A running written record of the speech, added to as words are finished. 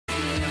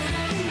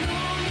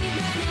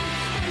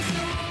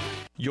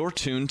You're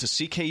tuned to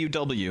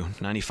CKUW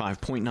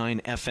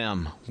 95.9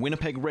 FM,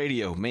 Winnipeg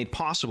Radio, made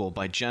possible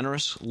by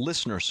generous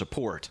listener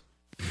support.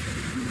 I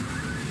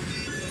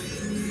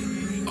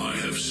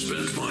have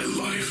spent my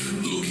life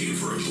looking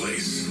for a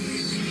place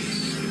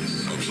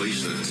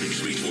that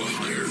takes me to a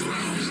higher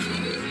ground,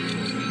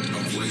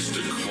 a place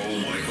to call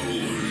my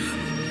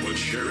own, but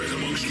share it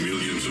amongst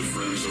millions of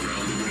friends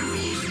around the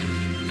world.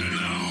 And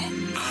now,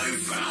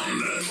 I've found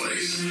that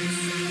place.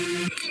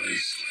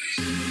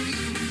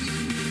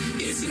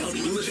 It's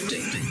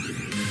uplifting.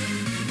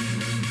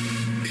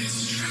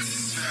 It's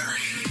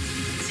transferring.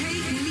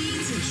 Take me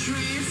to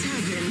trance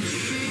heaven.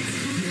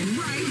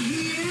 Right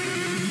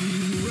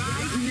here,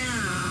 right now.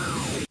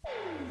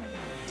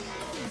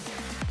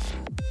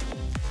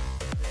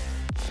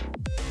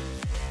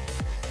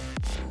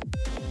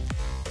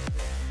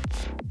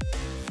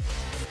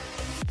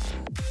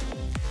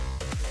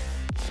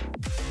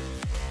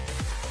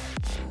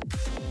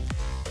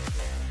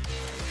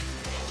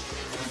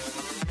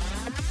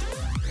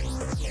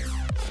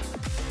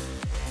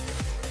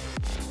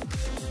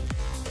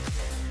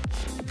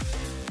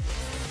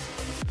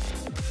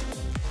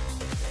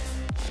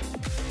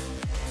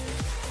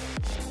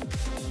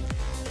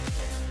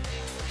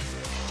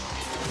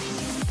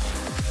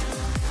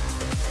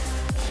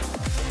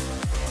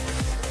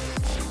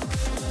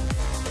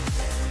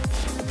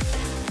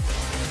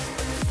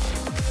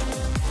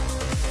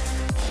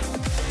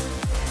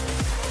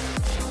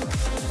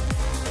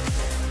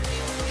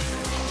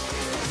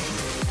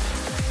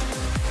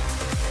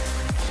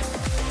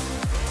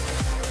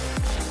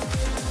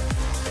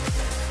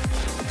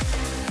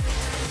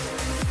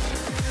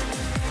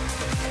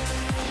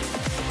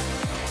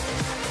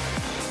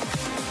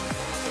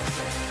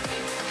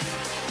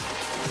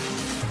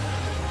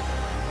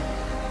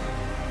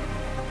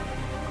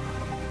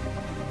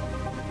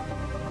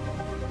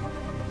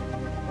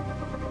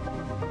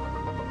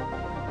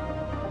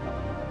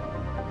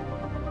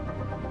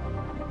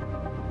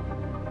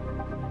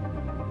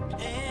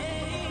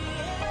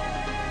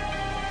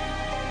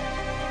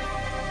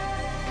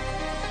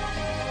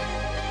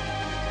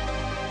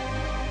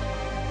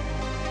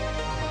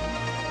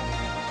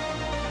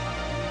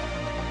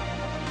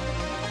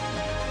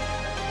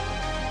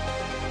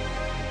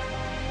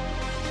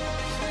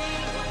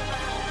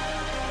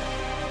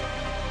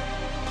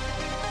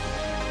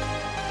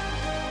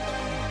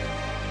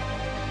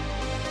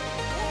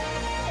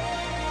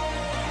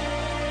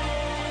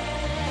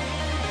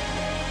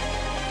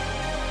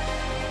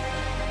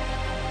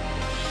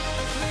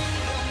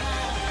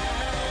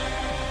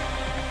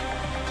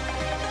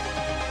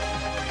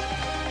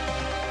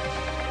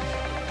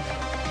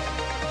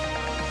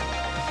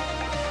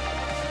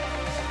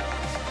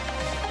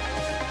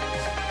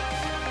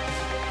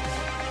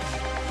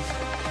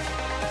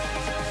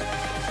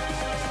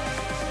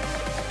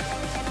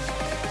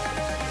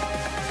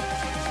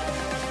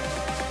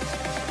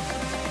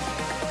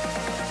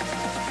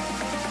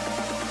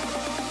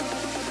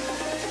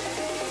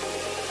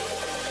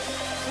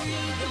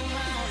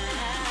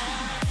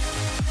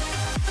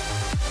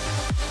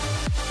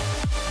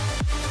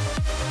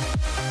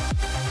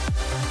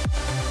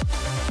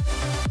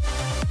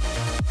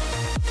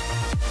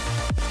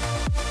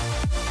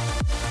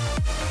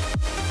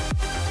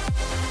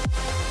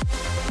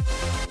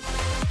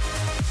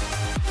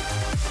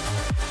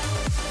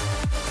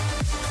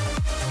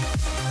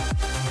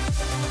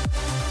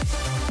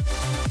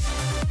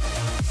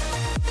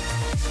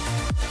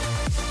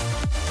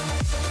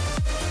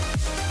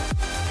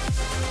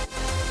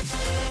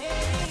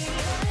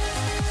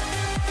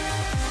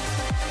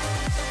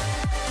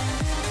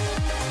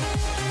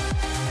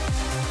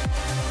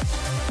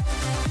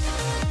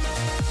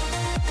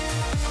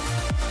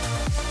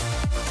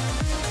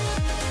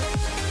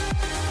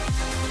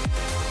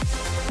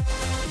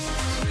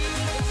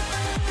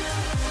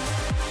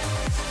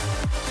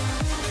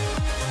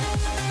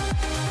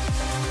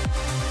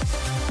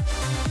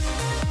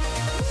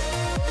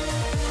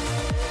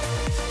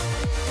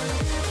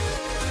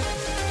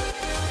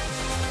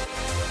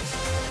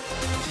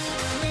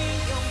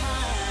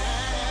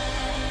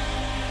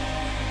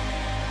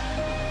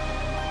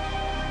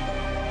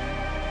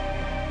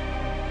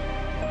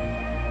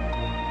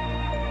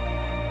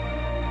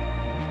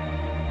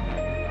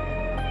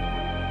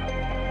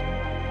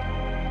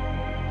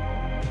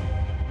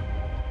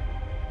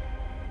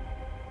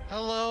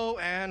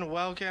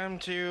 Welcome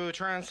to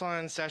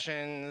Tranceland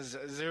Sessions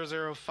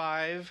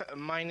 005.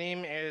 My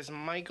name is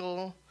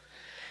Michael,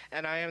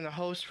 and I am the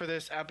host for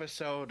this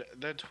episode.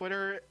 The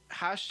Twitter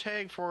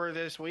hashtag for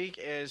this week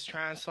is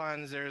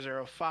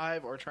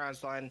Tranceland005 or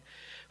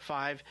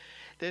Tranceland5.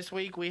 This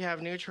week we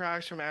have new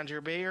tracks from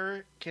Andrew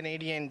Bayer,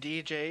 Canadian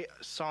DJ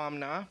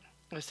Somna,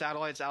 the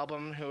Satellites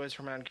album, who is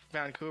from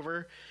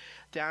Vancouver,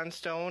 Dan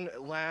Stone,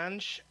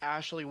 Lange,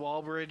 Ashley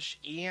Wallbridge,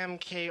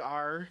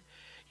 EMKR,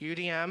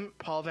 UDM,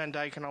 Paul Van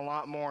Dyke, and a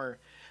lot more.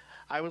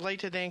 I would like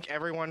to thank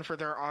everyone for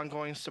their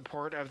ongoing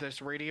support of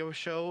this radio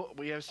show.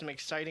 We have some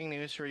exciting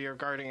news for you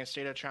regarding a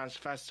State of Trance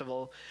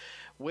festival,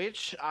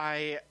 which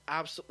I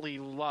absolutely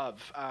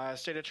love.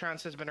 State of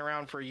Trance has been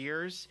around for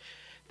years.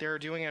 They're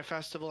doing a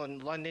festival in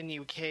London,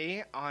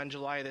 UK on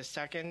July the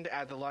 2nd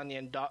at the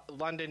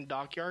London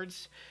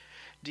Dockyards.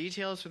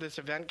 Details for this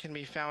event can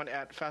be found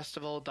at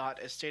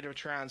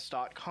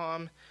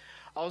festival.astateoftrance.com.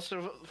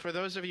 Also, for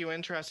those of you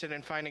interested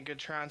in finding good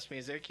trance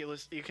music,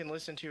 you can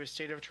listen to A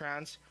State of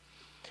Trance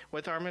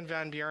with Armin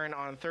van Buuren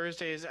on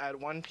Thursdays at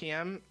 1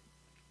 p.m.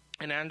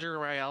 And Andrew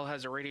Rael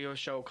has a radio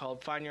show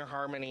called Find Your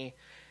Harmony.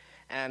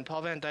 And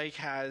Paul Van Dyke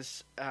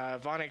has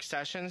Euphonic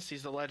Sessions.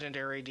 He's the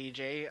legendary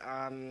DJ,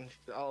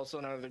 also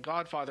known as the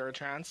godfather of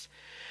trance,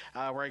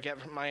 where I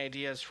get my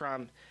ideas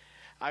from.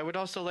 I would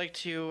also like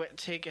to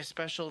take a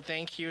special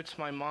thank you to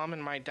my mom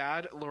and my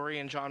dad, Lori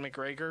and John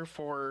McGregor,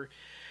 for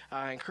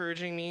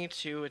encouraging me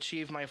to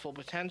achieve my full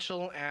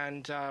potential,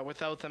 and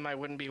without them I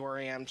wouldn't be where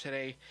I am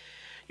today.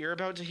 You're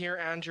about to hear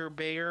Andrew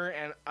Bayer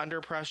and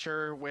Under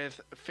Pressure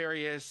with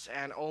Farius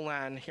and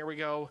OLAN. Here we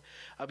go.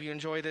 I hope you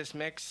enjoy this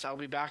mix. I'll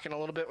be back in a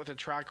little bit with a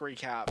track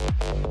recap.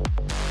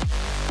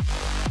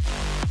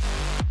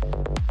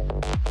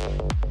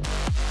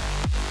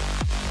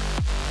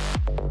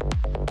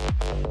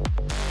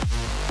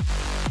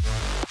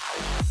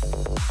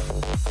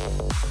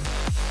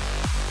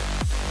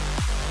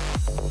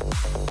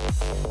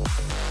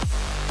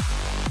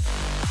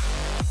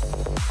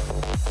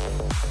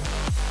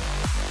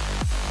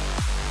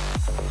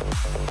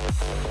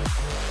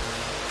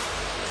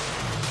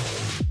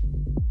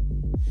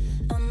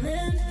 I'm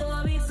in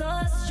for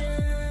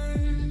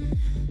exhaustion.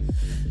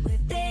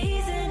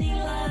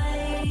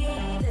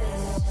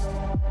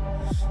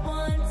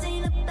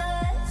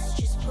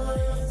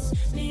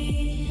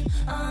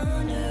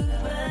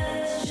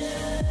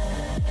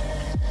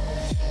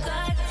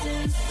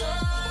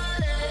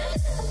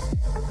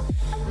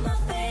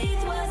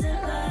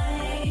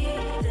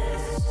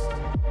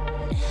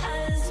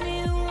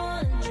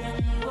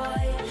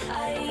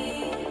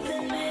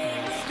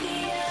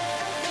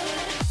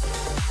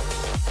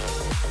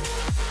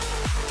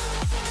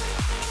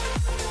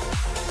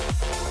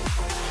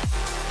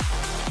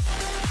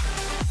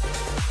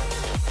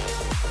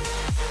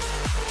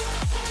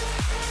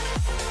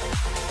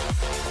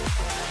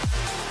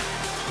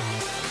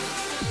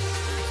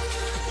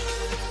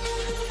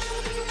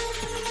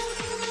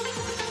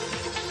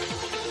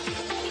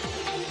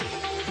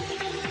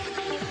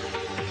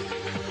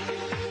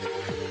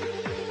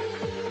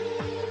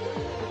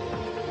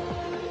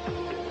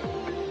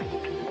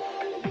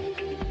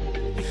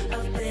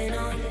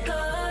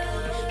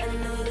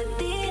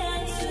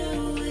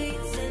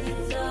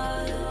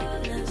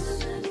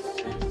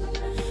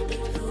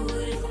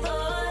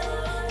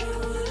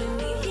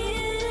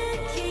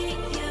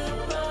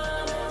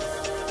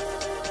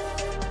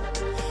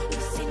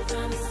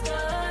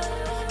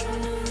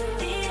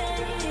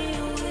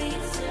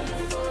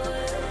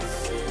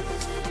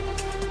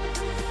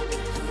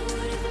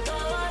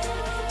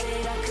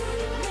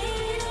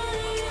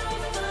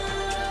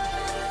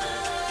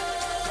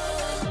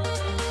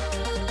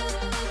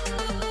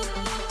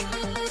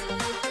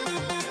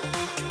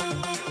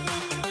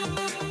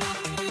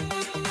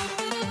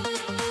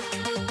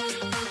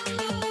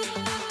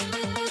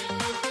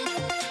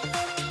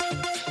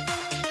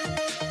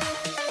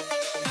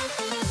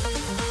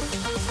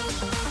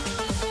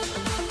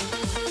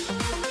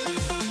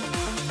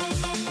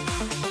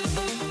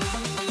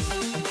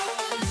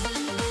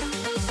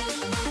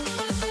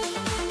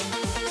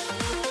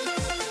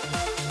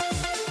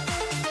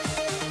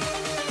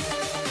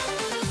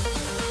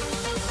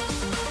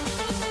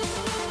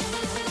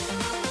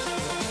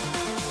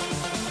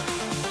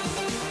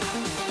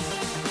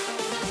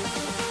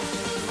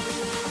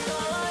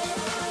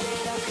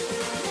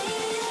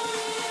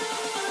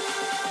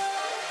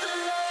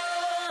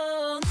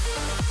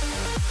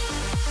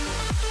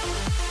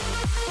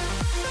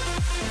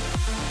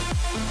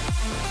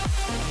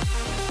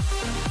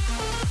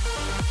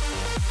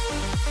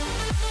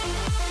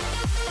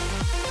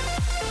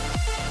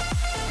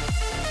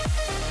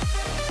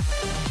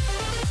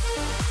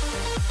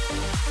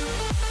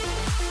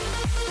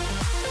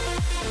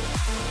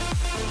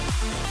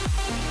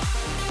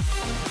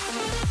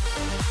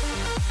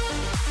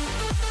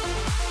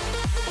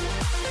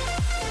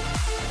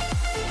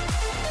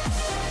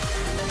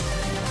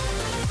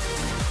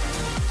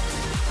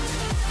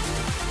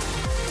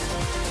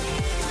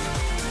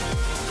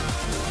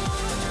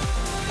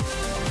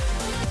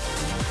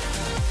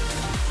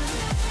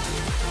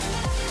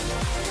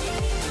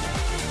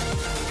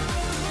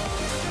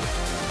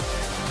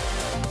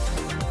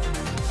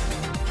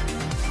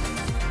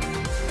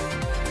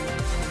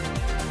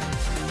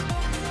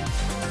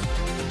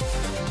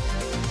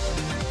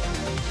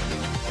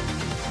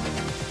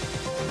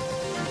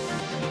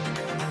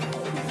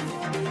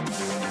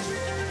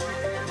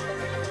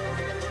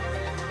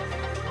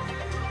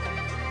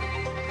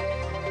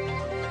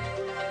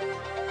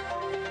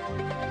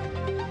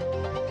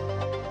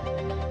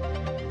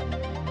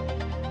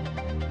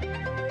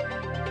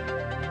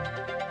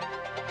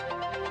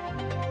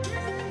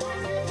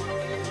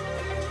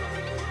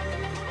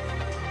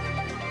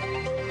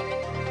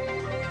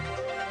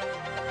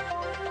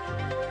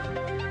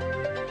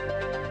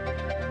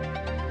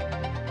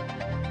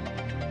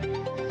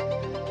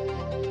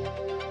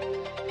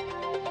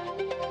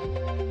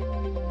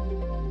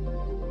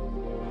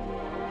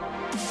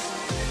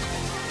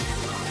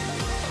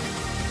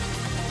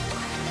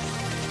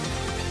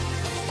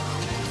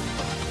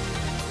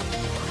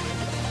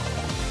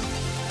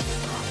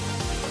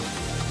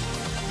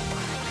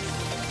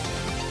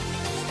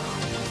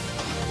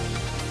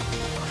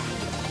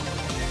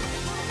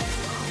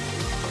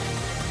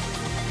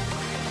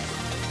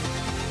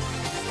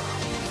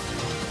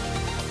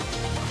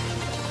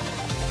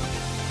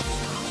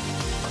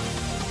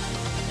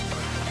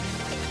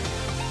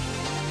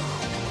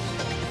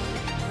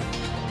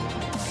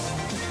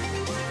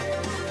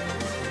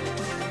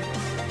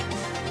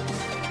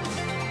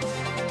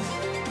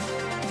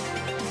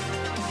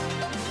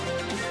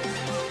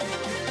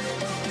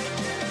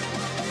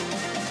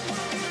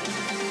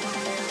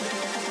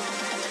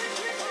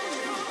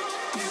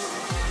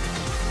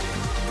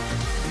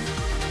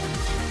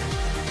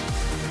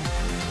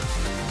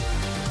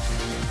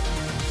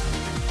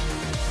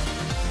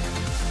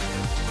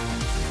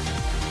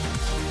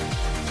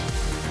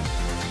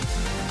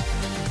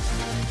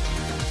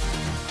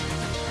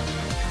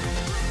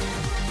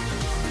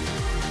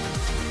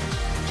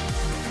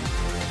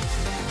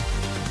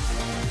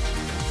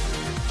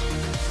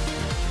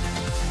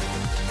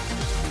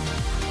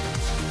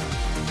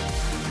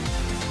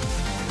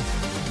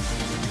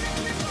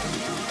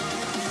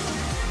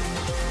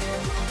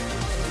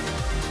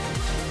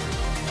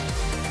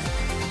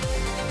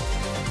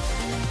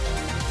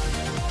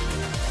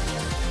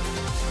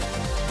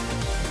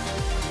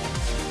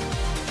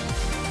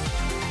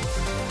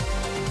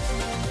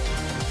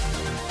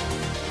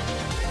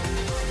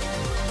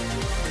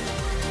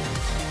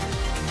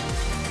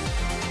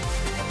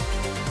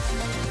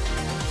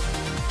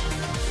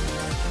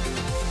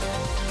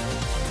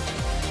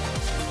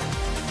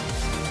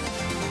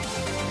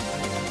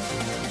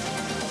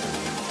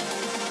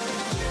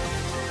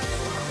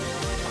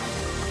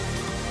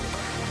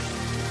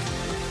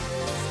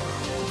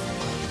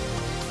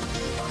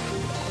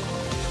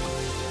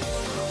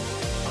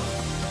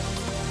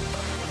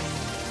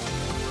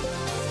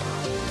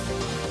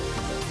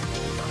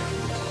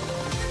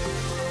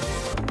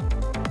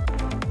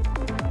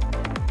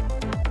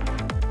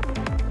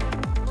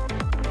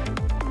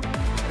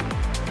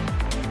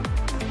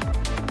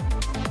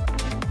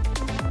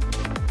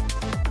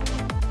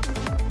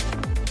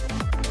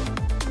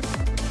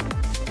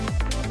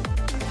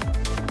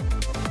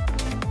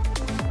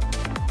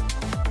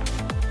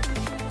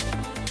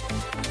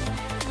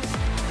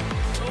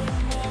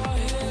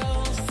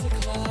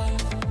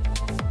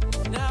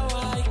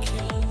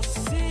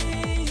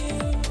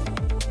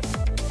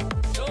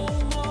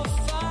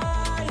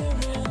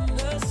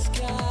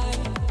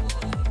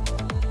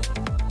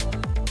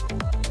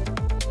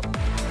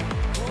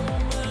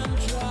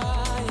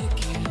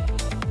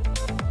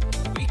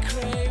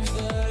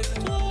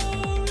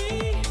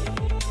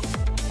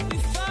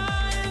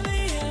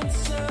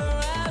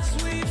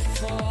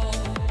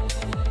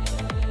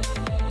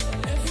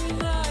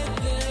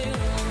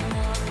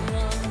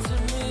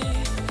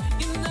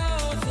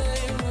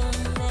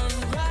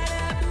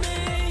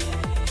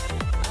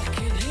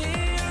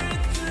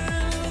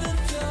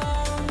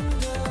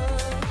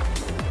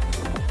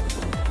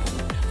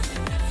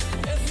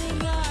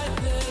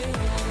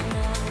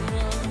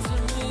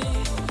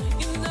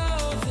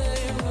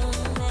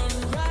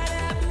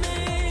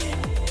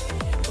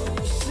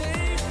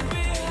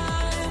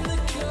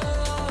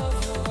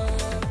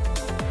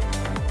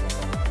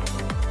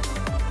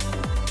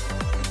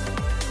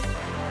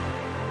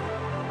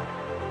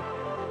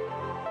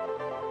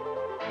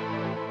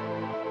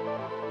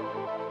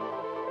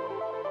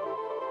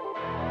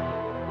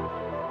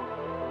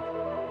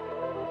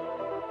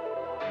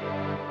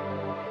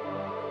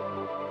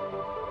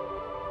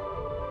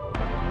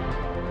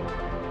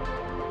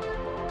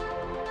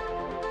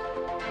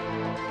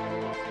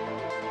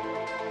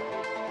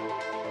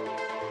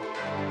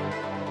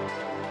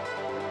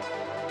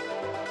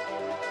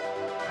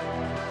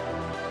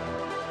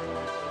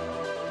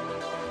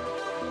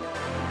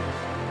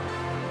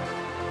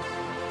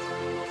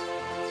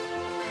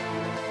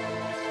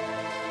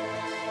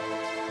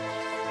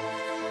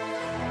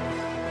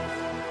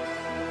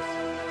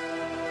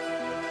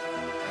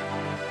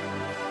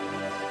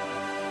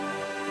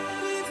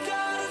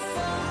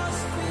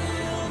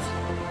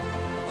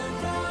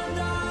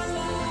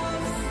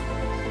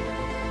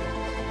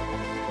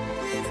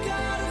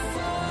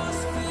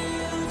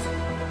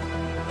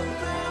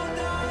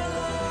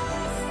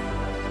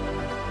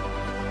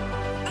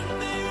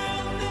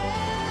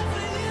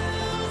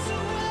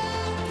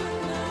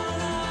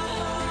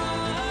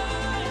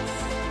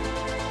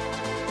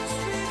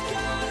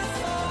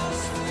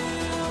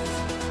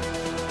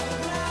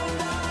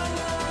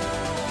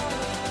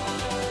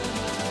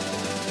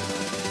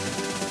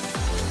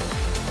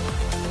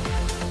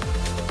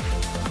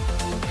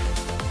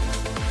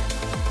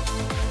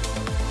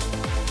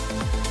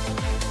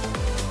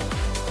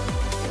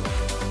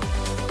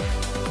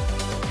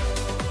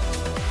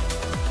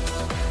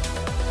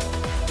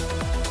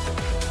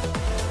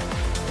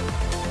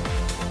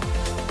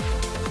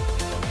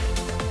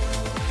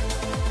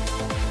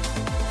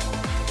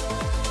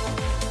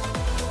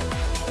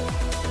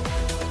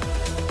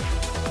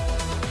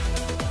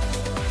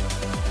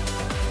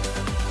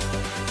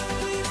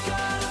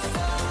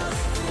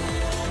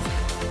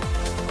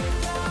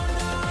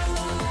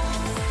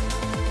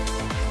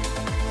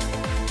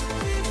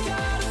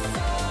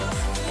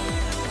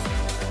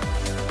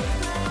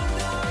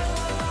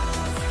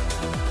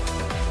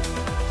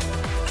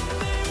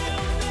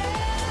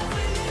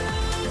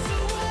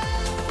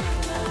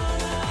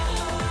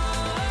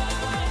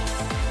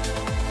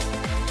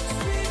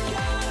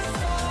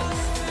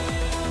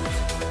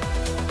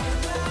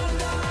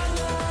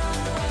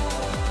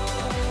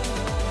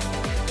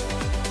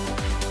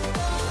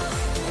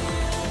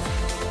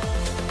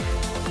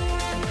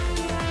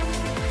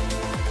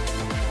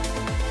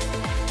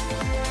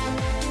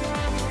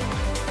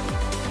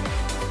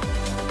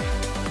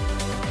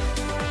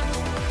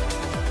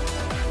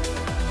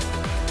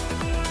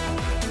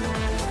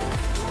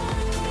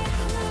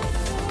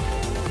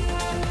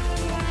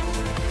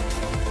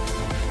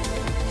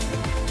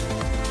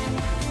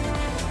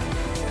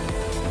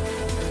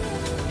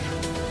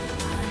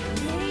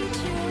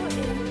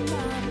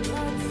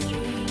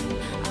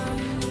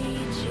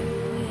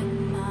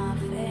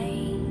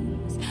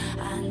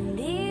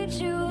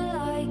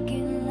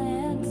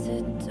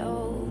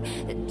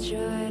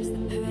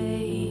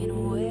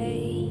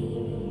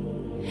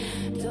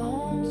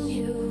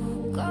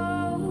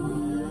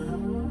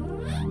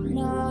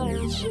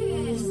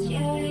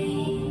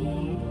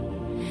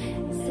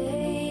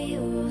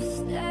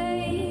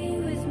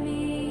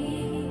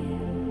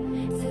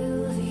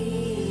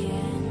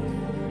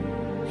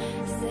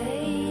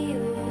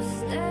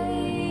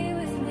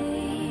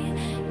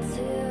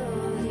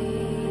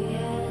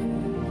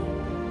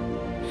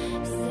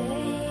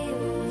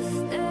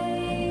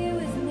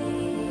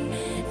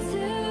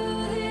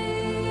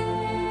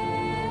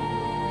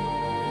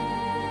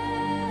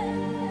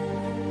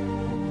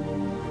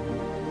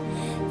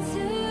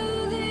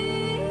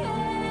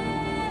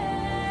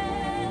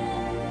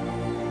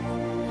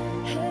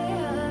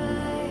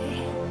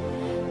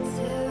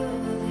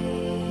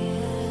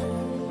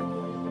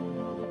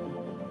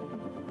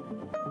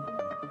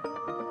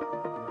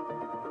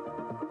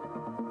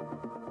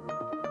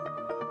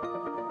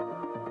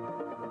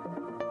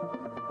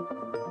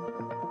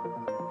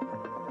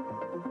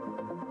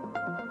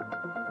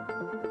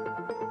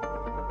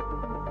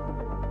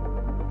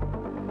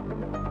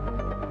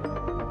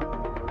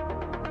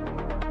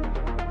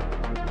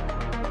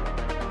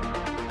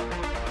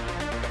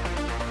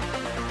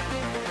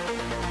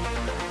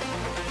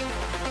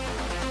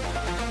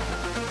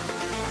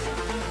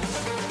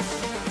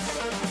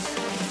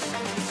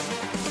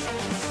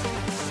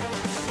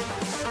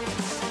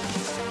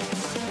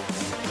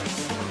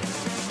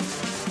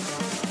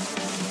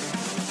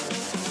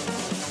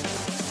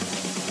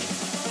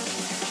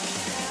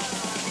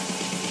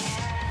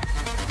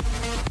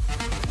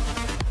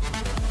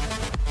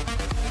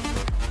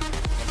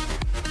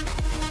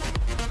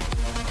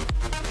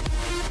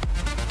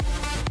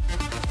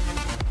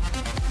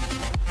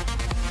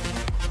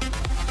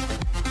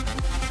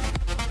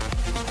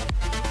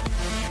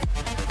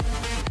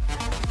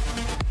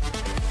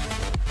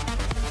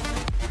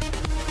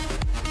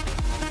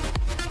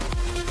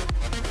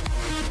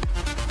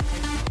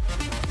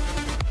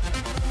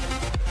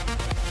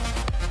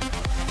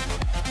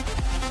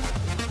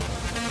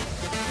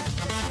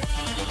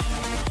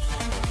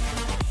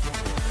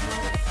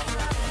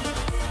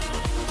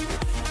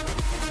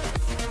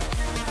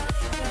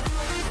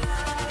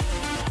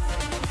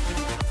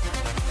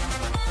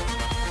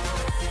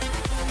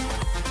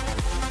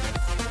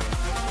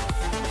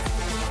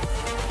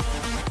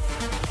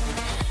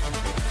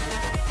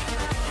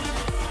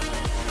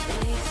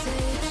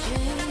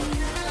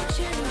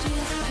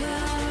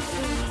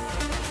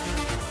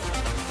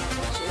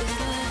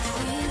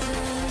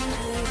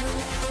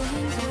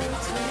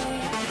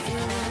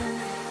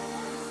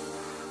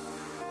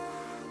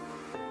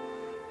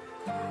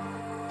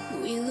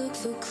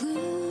 for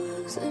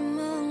clues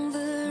among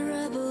the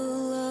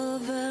rubble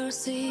of our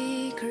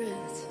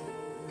secrets,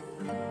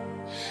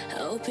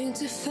 hoping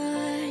to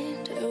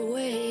find a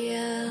way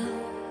out.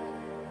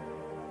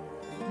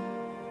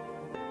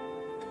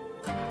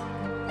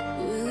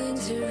 Willing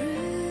to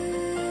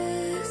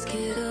risk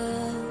it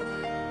all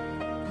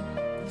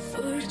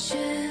for a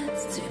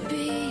chance to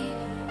be,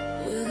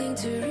 willing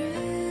to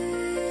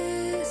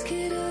risk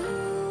it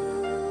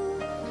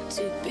all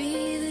to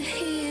be the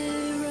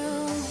hero.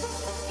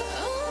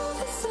 All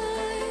the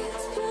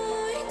signs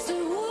point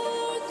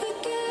toward the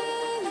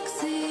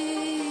galaxies,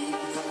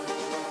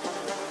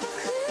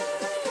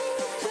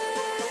 clearing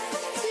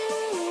path to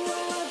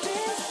our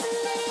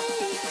destiny,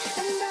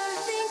 and I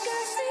think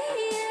I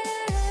see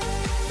it.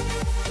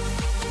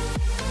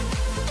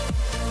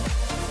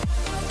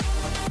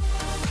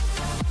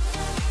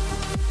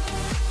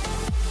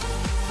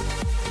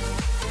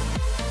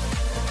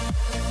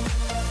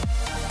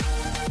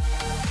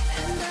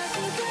 And I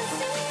think I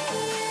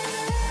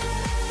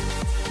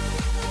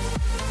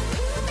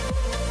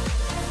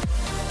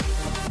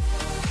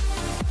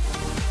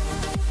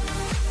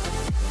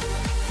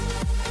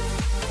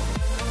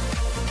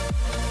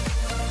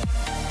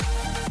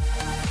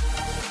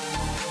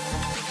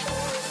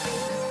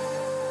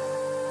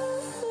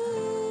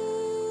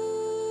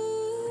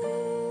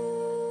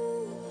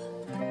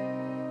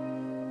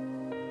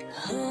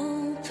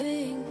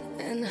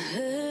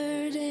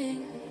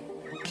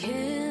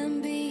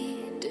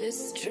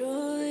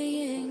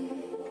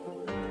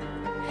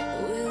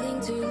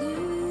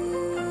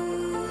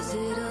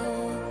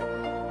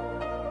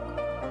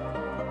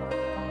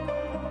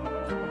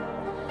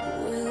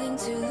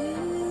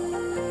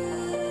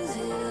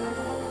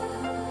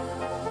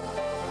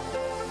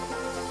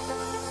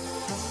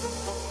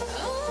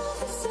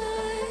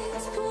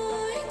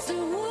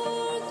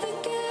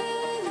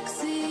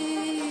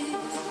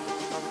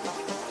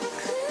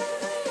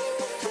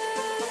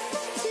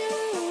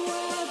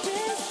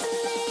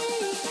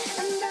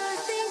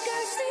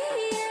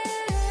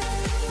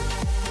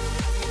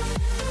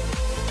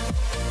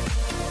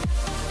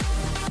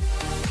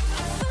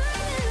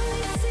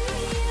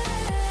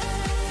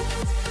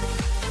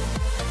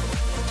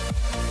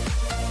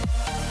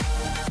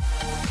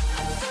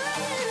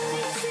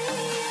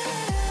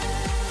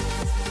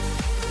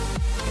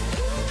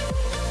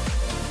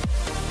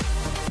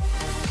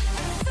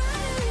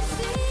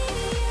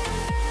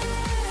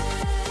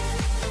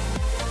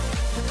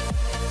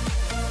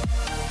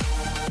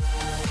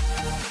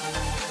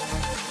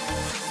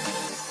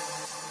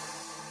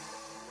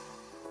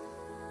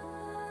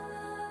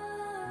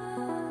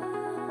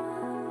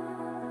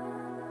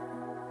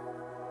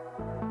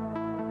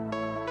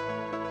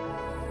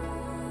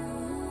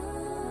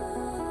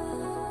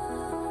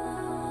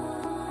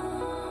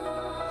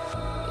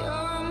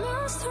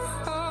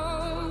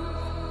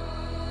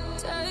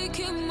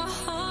taking my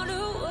heart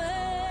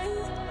away.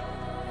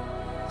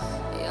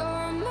 You're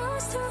a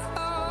master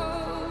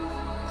of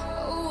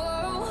a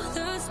world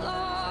that's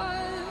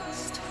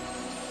lost.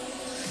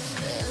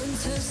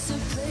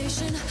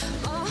 Anticipation,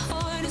 my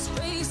heart is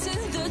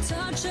racing. The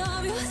touch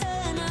of your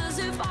hand as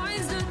it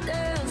finds the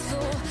dance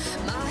floor.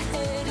 My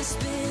head is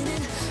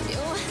spinning,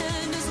 your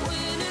hand is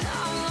winning.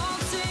 I'm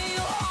locked in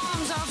your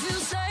arms, I feel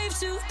safe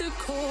to the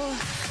core.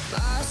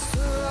 Master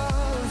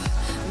of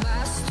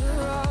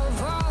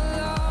our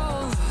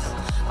love,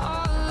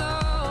 our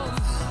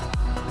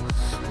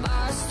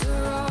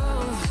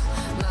love.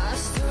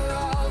 Master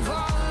of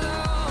our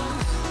love,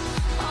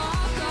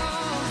 our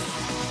love.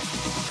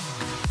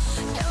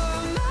 You're a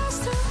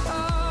master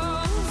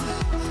of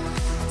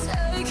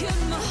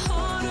taking my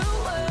heart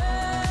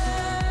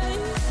away.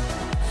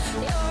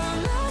 You're a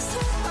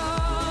master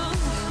of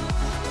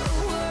a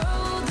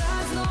world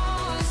that's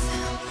lost.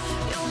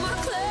 You're my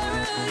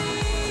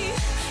clarity,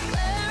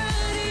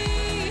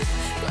 clarity,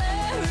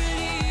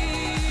 clarity.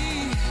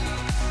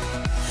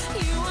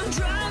 You are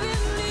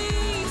driving me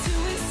to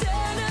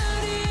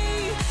insanity,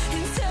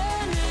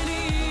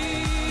 insanity.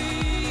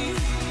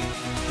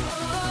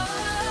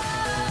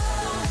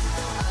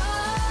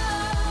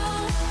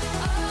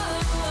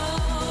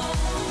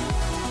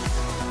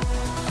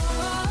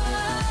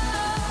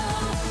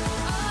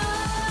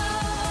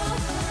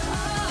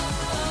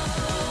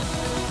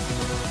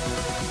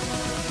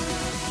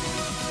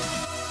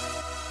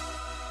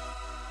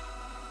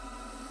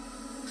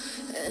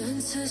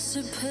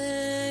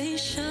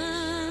 Anticipation,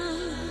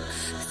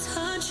 the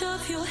touch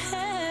of your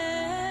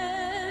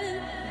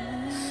hand.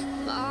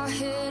 My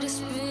head is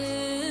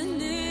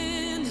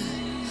spinning.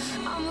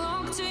 I'm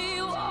locked in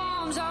your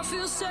arms. I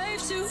feel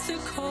safe to the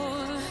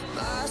core.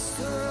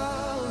 Master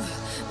of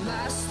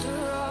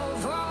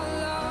our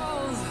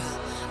love,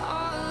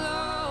 our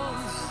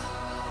love.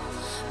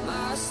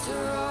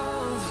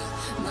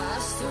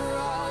 Master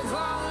of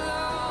our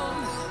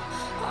love,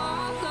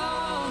 our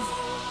love.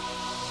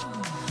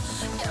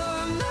 You're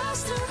a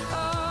master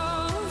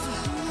of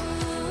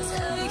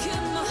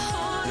taking my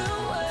heart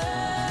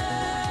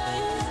away.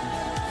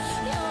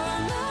 You're a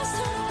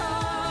master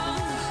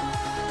of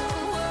a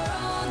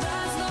world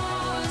that's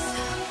lost.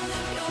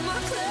 You're my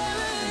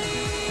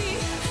clarity,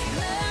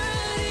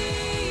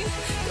 clarity,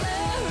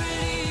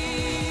 clarity.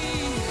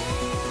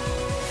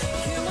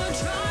 You are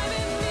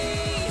driving me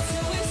to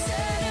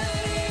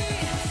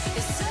insanity,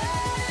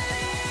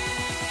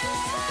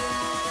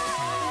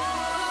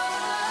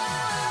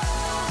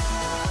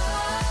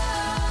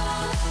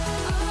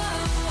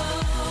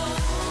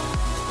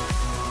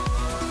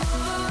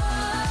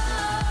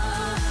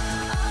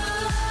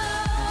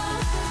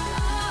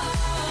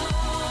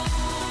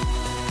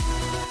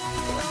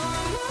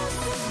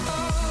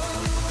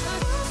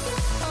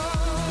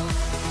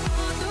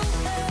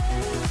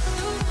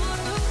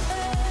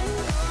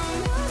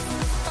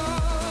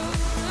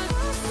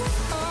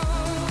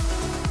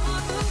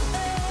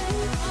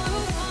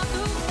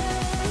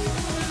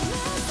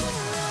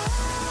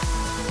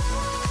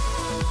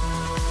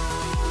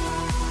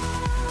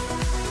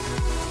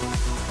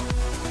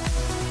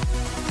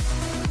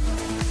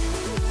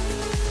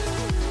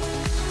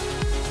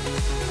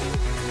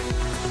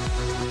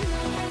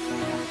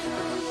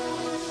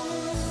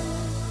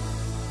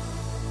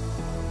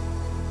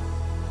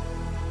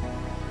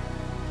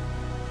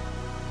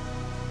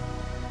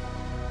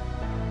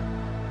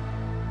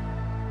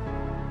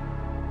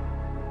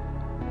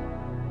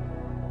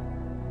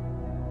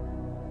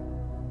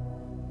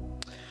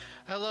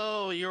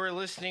 Hello, you are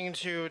listening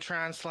to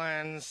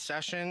Tranceland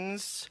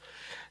Sessions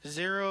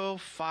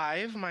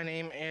 05. My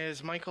name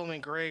is Michael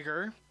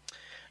McGregor.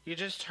 You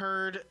just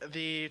heard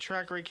the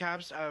track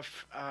recaps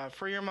of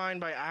Free Your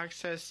Mind by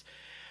Access,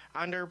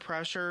 Under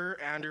Pressure,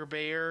 Andrew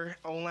Bayer,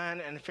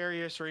 OLAN, and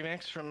Farius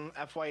remix from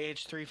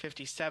FYH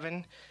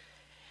 357.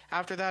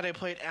 After that, I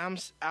played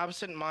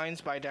Absent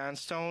Minds by Dan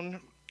Stone,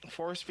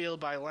 Force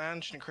Field by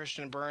Lange and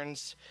Christian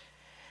Burns.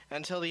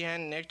 Until the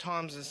end, Nick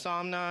Toms and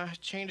Somna,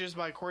 Changes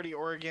by Corti,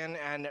 Oregon,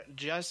 and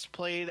just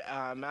played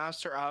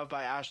Master of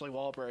by Ashley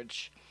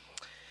Wallbridge.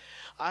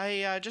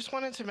 I just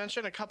wanted to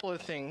mention a couple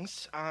of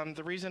things.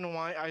 The reason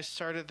why I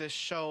started this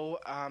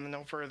show,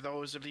 for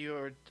those of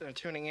you who are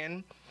tuning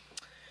in,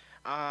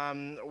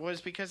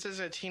 was because as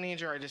a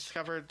teenager I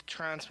discovered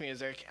trance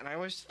music, and I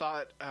always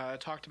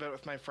talked about it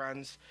with my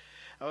friends.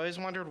 I always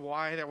wondered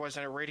why there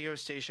wasn't a radio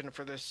station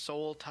for this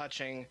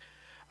soul-touching,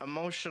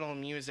 emotional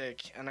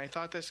music, and I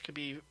thought this could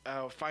be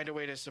find a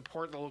way to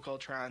support the local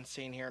trance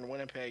scene here in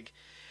Winnipeg.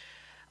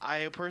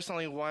 I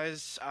personally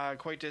was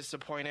quite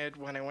disappointed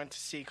when I went to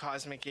see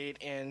Cosmic 8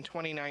 in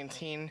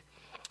 2019.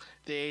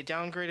 They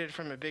downgraded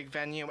from a big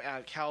venue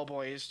at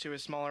Cowboys to a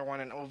smaller one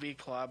in OV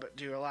Club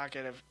due to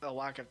a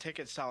lack of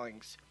ticket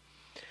sellings.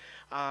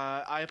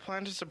 I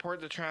plan to support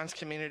the trance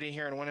community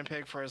here in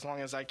Winnipeg for as long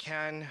as I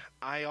can.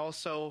 I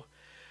also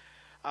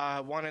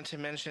wanted to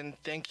mention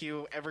thank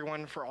you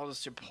everyone for all the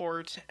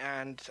support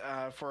and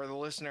for the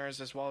listeners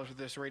as well as for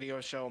this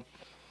radio show.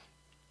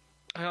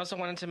 I also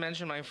wanted to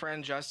mention my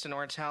friend Justin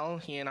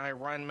Ortel. He and I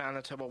run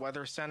Manitoba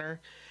Weather Center.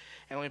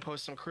 and we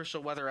post some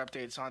crucial weather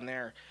updates on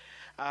there.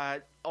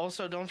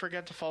 Also, don't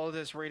forget to follow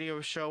this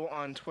radio show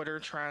on Twitter,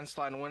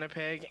 Tranceland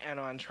Winnipeg, and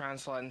on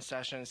Tranceland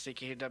Sessions,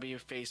 CKUW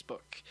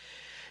Facebook.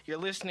 You're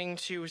listening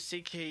to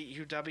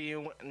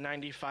CKUW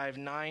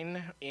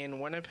 95.9 in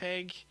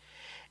Winnipeg,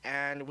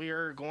 and we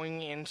are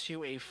going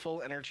into a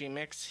full energy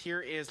mix.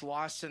 Here is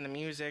Lost in the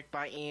Music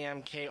by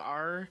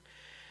EMKR.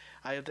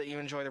 I hope that you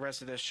enjoy the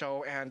rest of this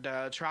show. And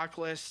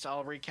Tracklist,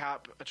 I'll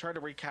try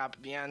to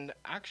recap the end.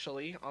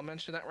 Actually, I'll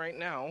mention that right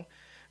now,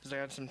 because I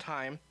had some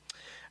time.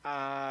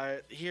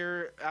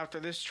 Here, after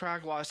this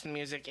track, Lost in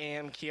Music,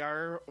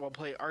 EMKR, we'll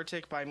play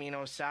Arctic by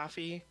Mino,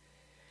 Safy,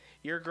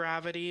 Your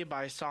Gravity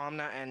by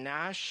Somna and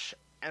Nash,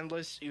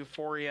 Endless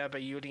Euphoria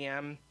by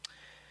UDM,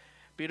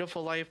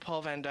 Beautiful Life,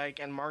 Paul Van Dyke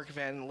and Mark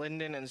Van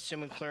Linden and Sue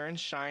McLaren,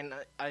 Shine,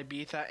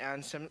 Ibiza,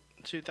 Anthem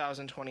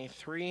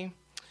 2023.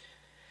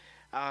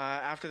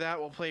 After that,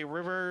 we'll play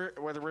River,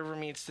 Where the River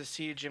Meets the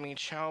Sea, Jimmy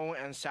Chou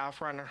and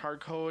Saffron and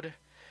Hardcode.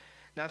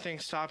 Nothing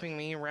Stopping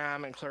Me,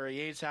 Ram and Clara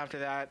Yates after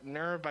that.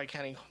 Nerve by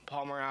Kenny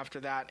Palmer after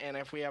that. And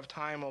if we have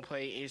time, we'll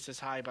play Aces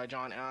High by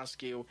John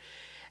Askew.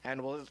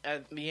 And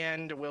at the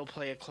end, we'll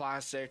play a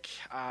classic,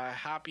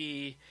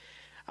 happy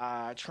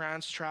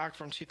trance track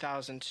from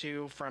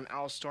 2002 from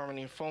Al Storm and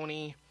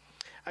Euphonic.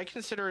 I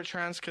consider it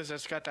trance because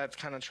it's got that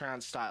kind of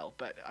trance style.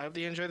 But I hope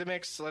you enjoy the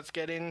mix. Let's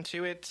get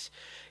into it.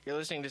 You're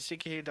listening to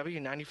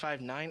CKUW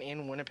 95.9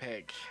 in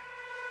Winnipeg.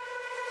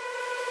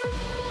 Thank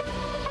you.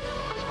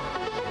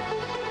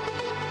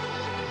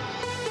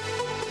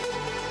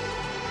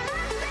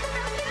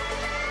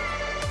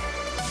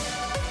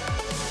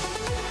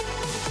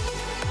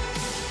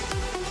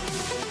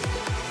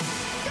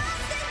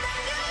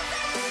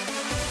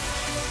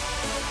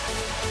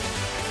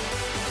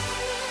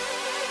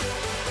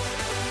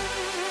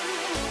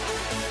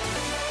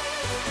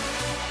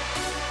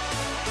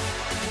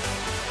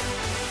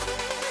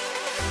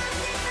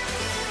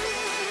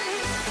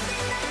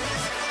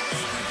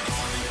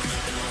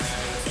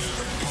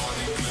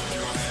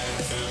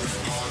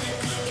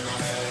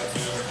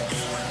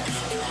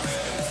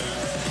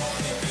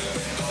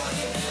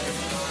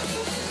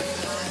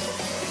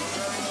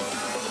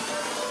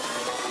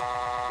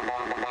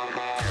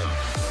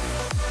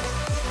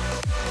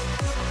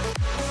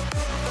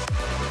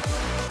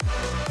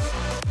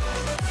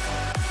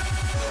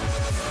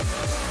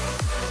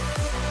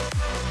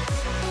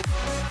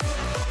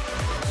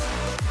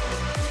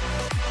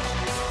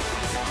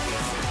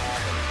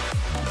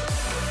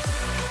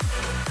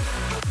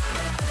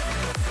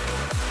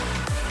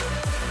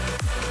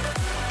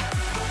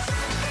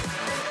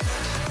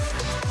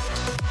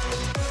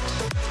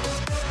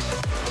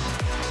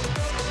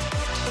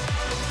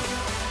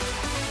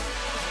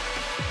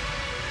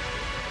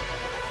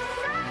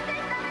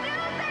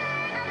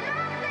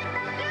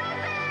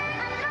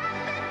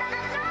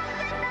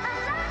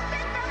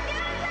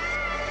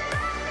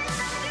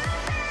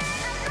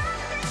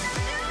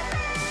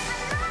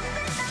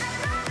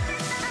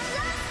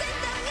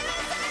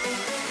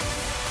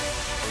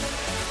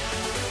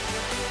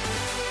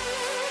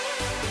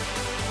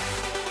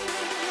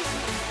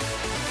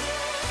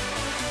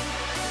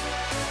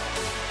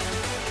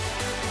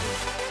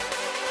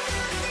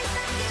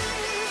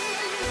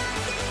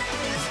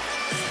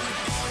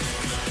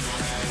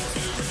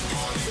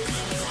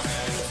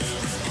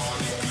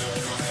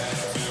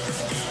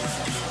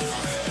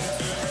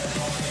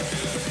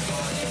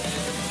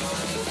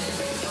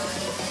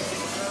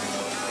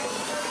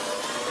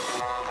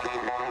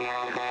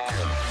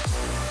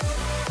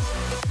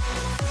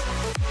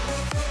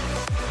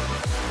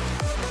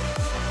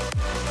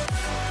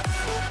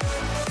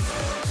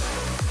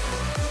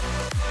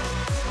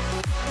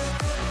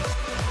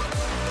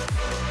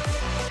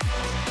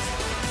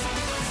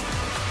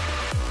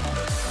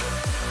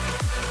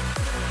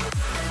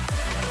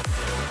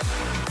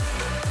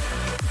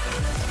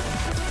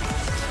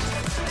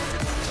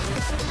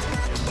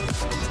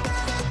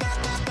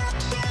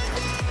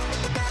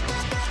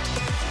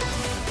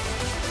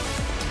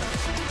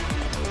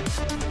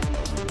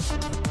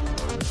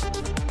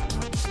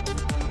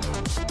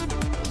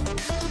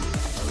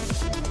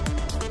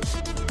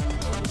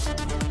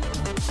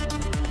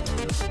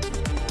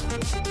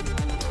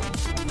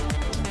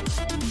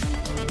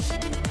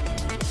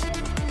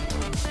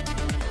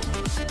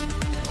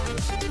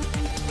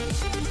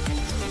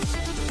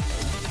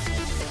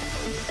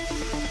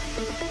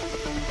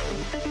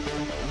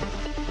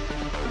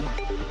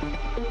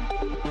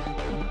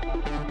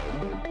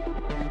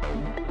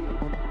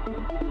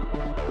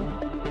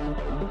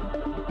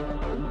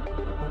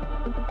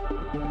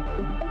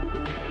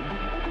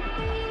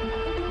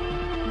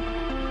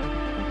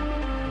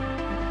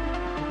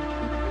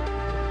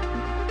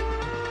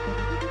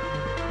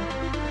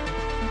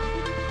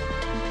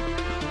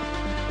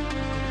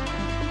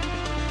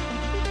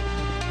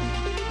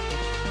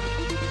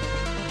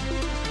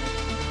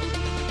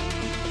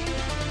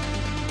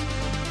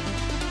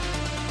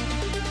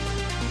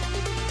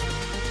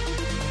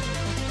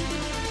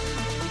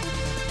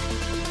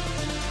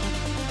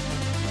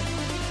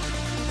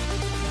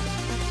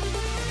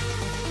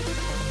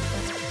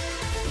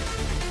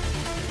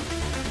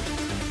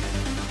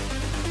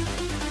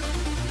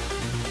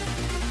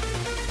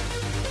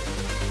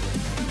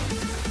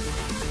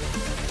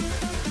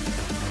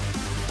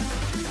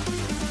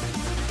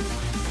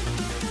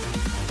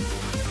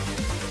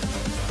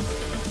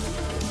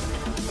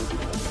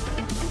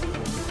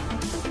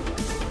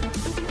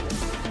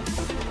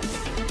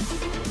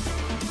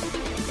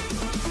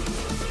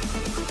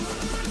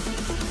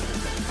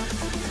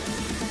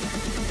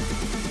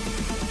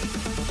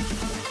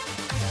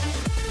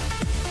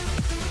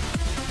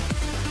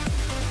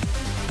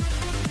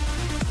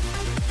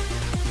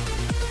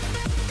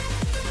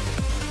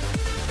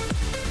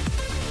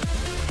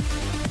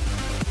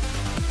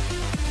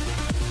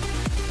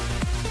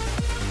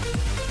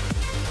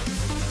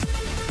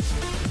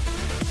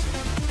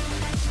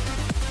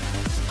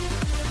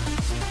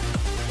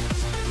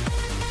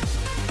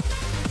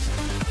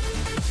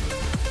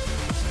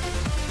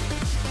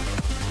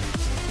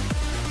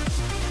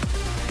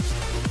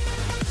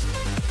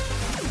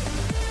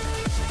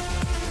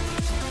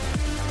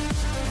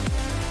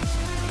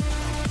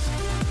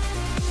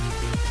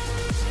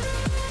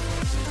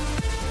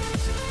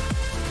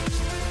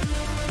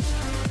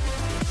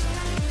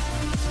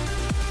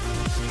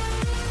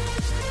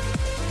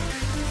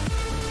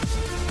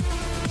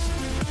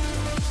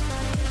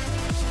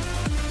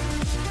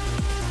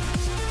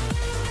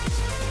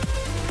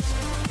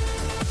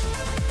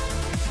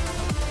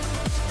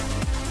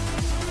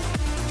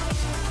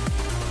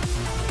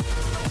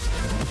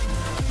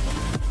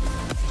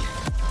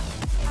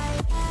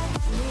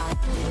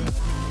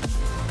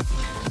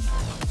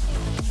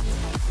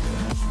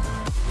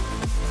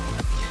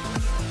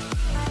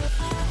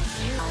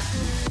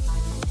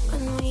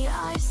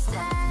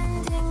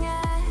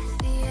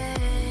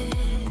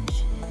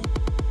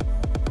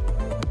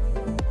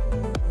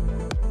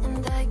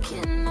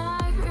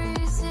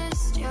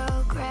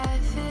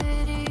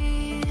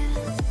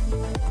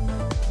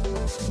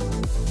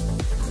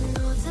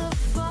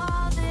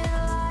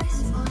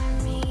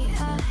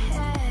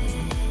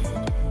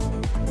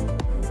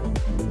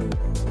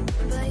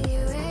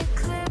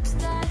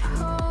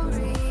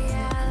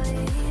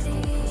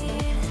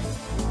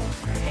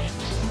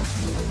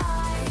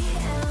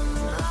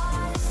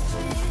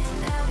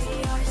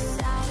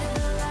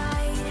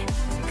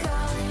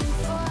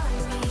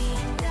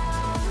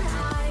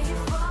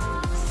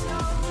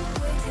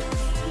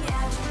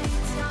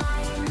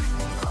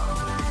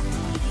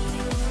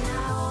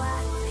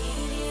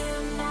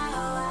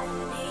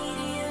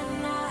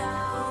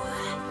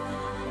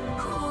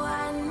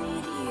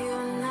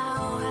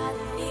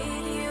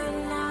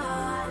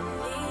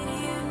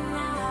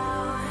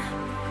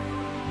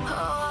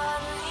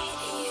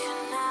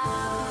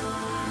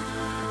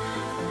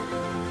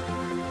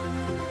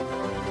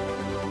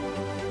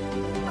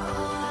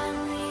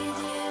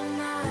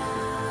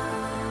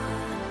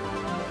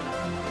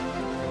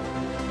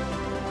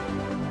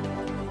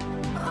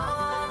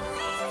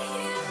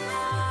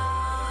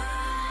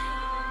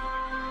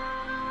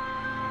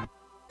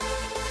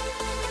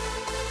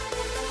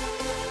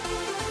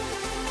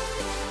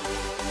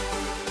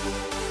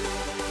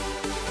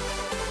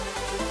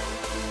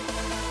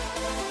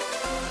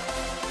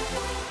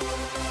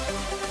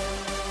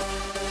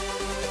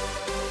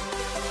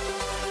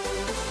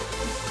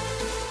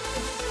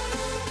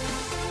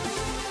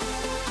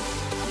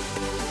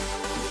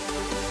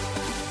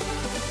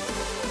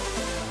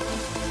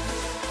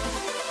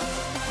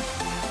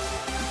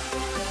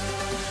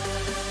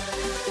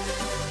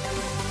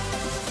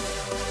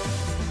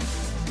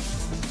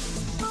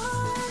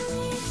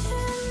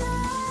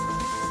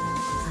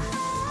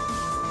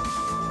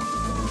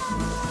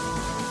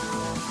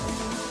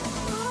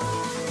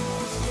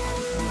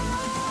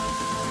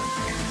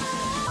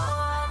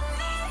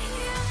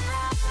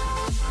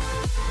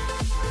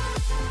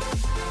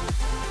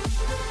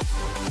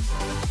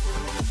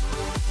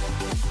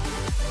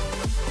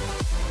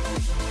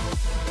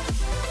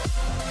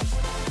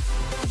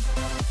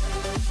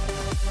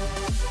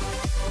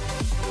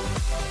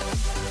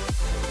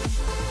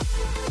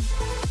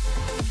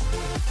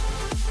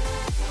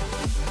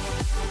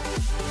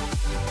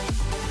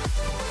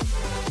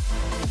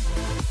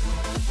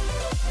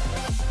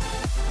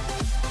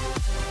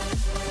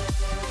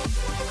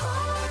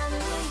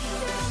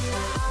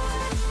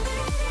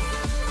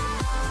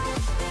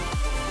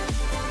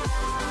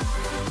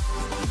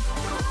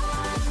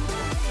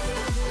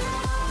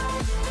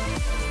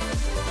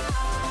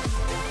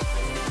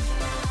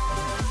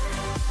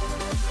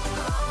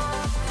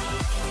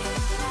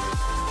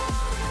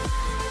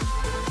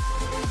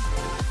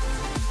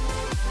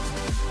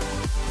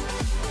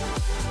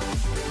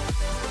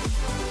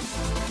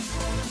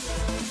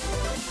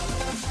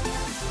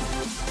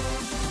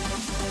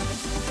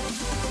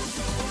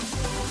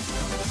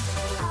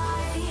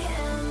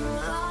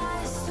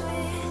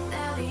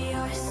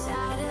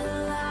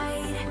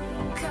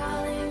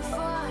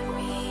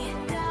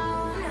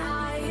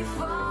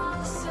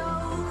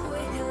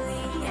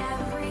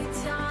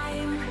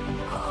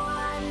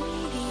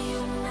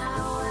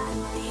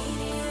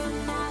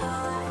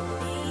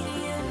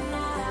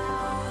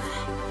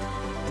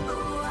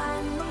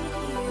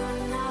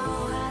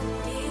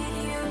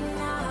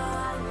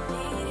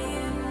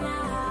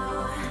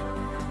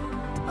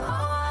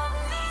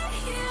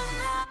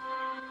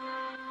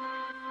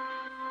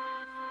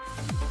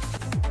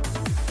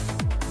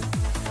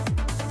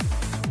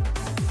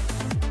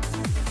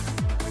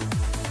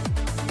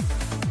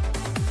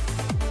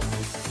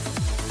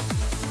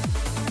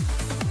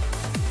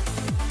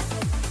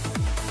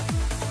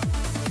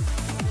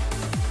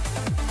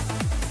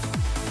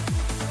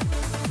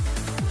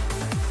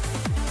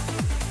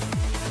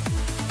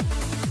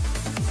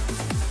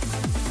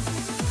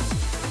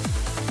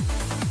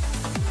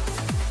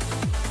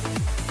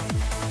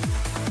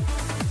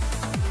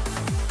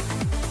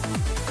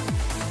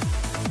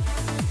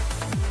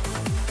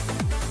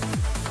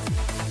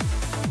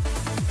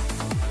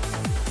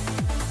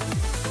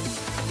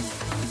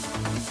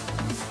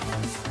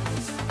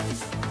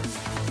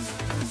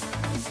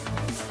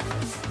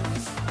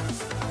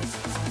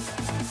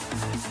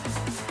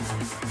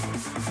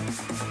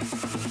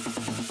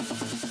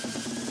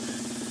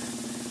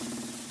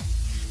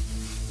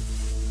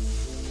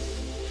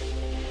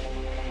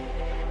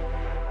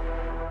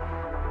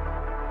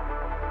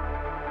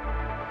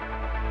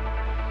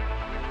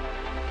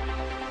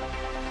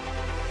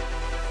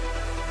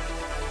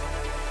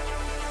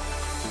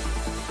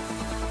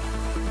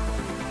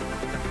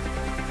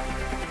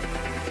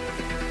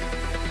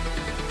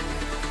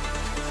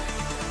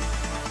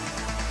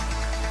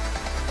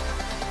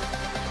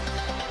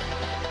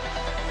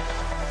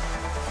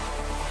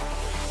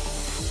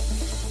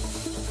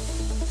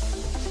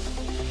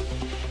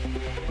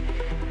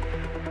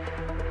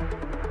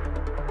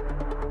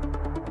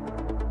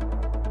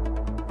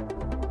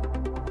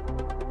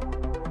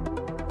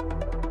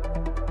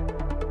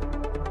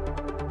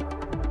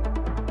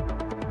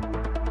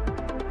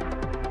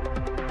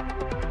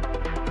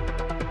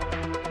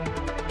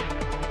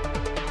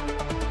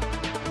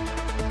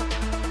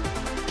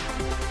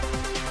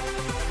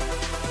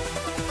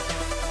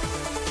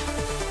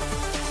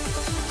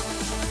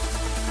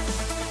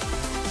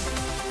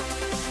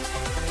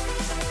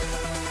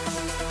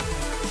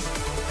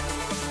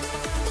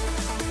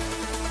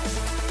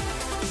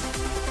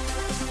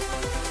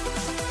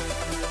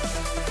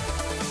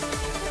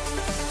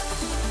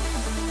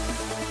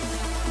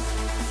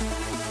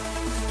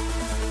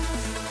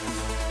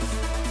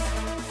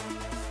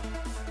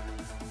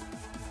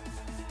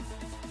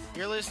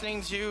 You're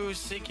listening to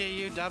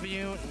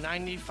CKUW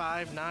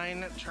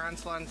 95.9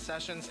 Tranceland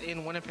Sessions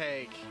in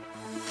Winnipeg.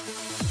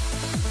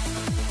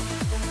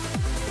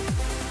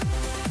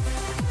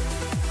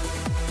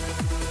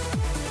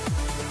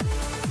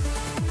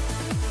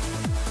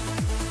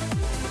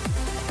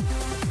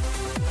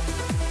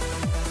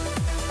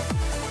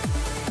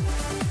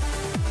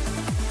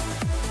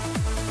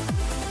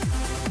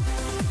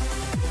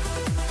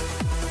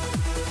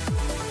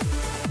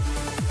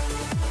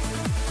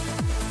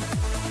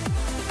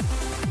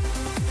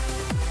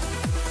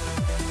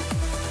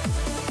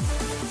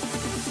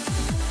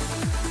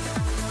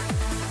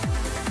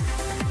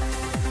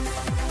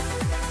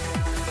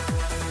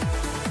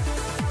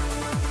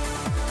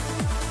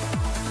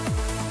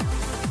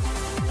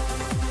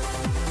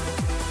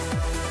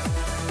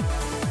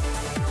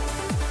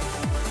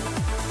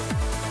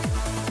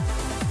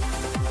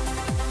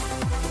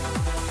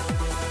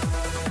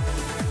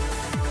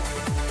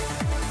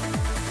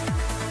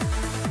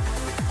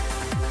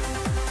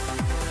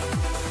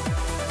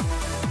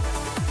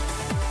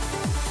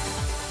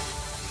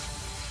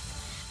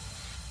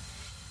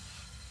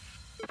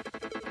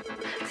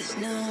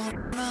 No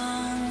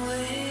wrong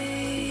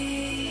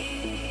way,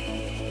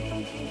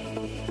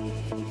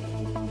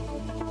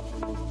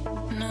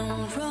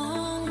 no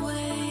wrong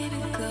way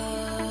to go.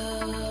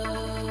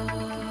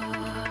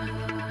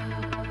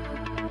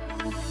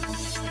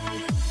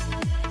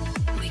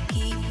 We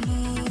keep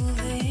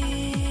moving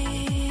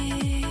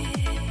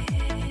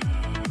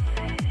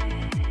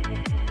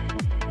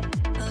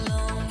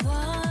along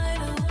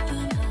wide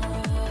open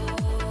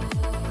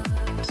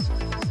roads.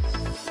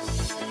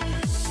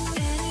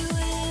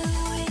 Anywhere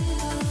we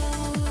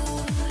go.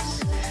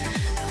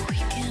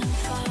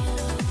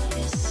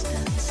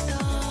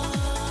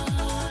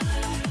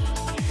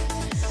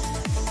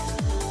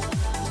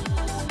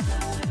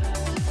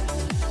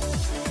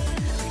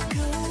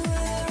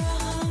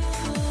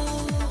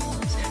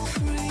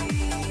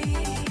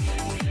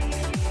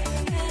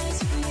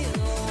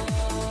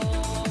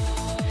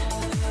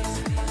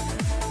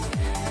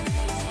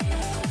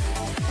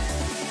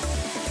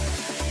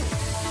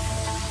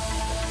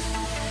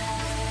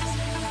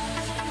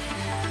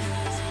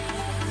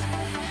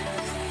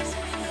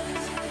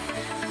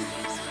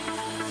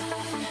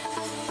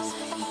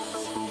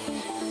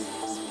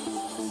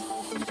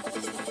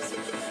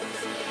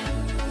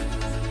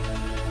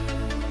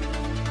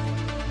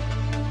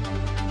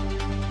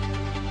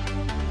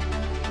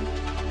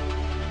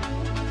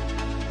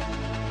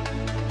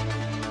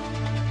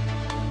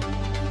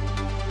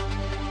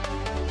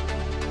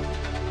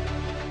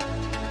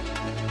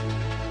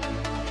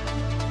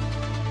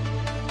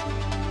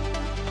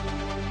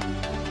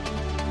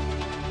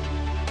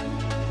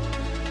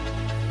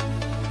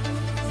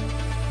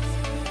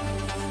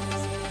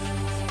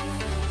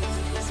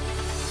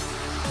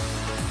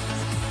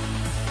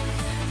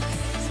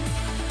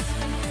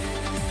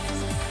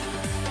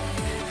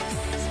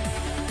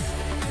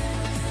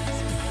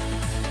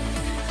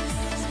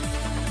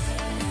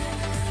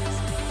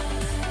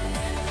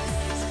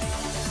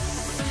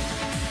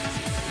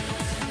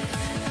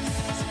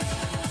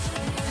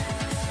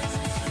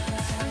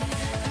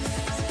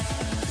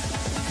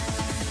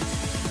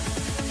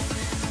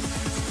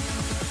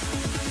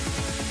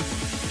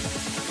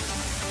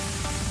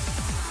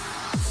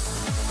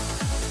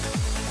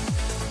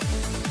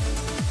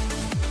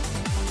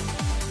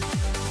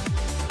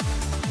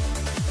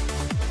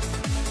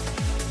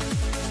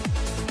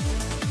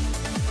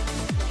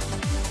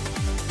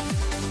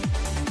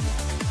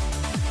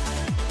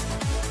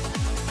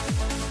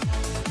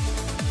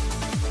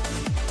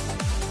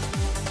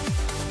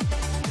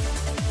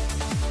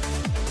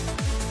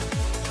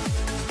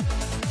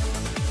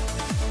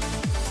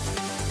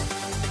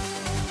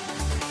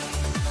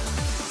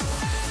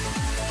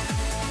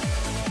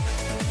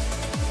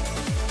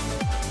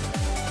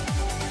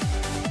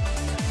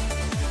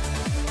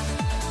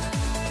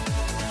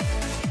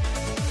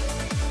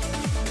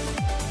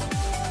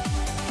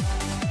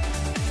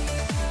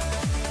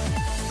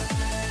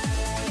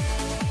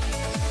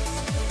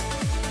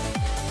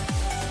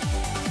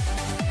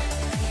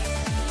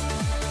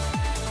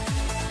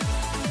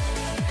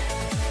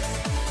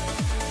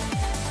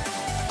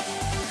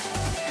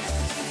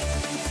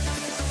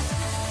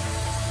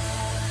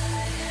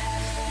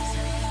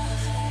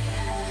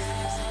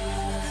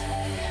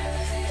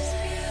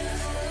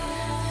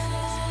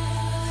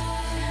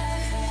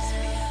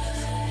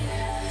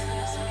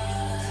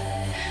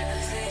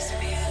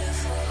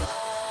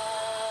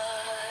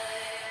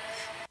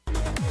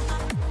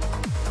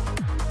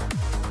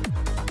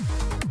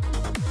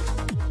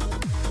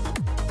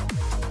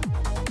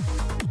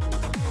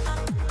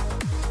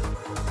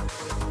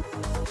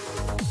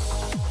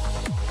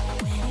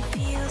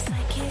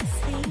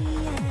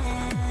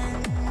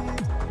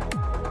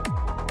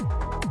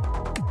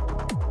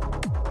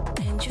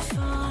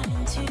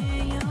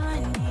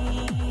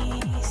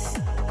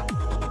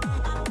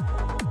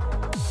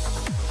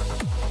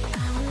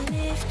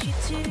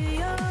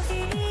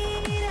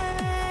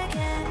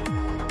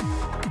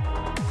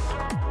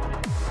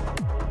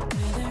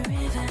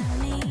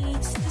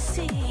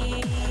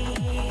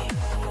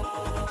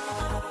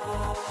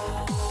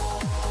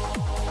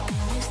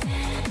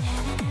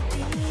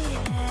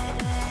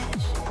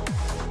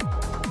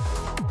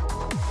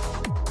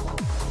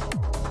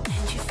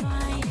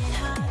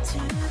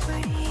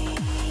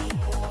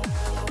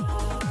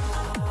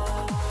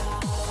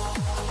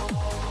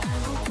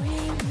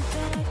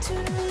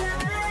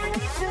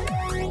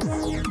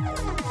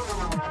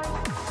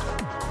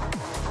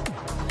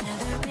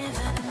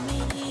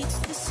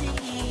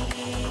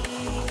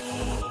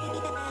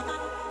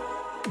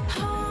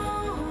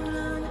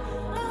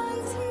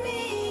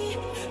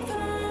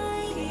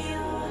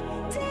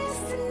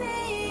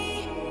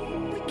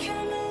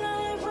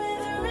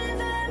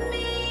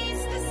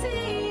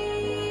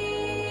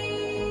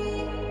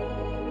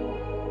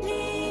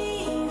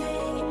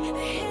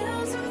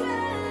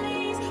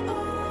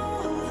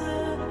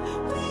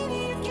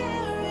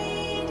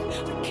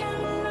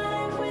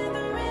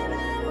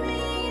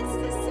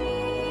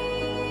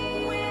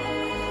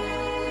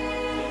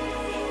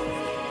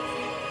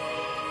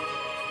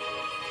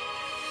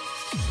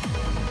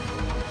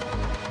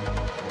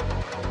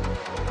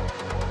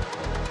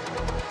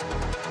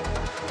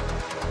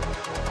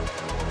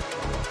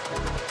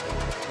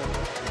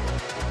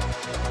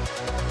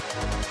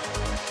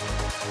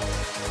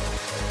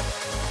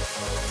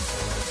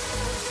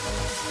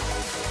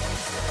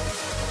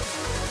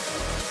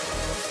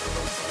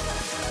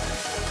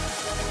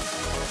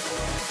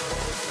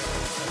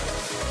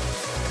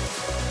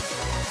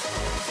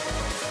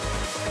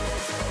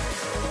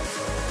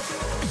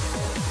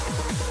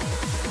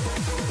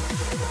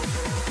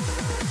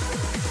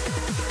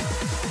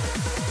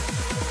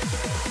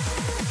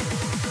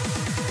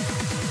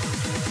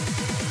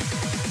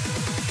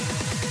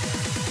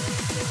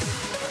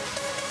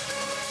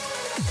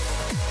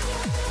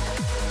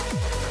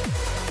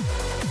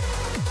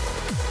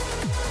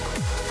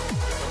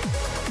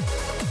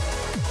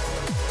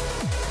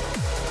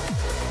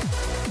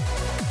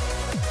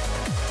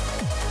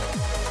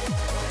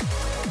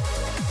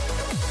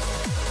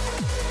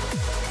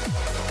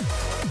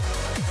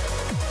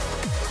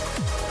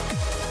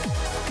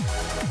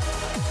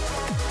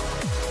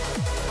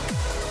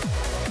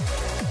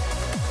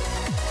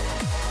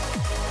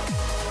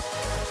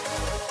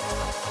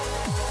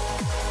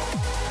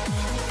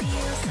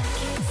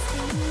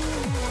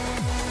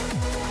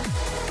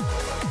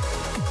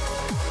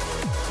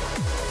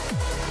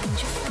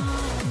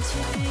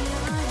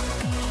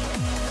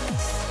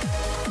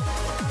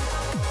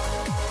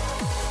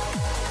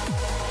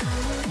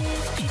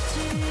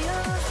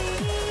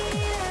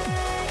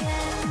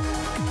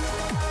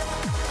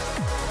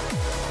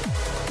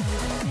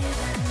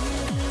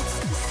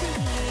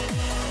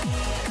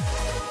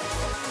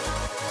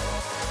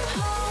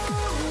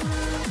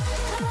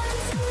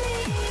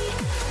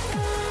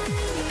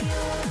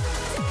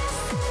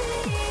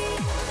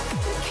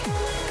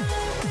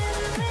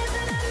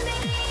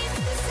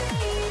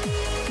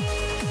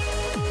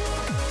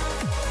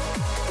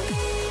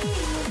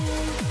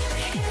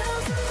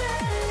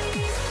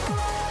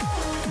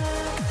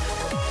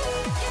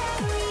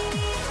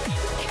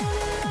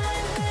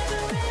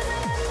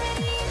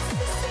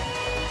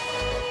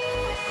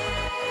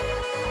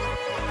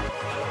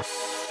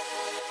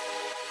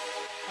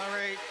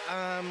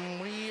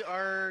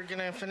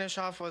 Finish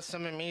off with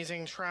some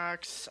amazing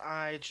tracks.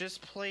 I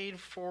just played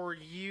for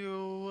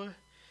you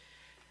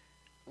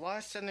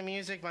Lost in the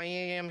Music by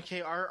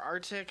EMKR,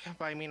 Arctic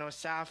by Mino,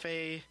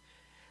 Safy,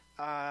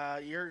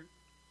 Your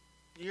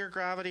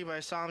Gravity by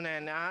Somna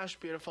and Nash,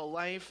 Beautiful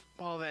Life,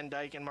 Paul Van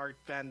Dyke and Mark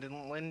Van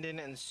Linden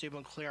and Sue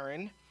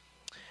McLaren,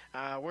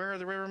 Where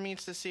the River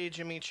Meets the Sea,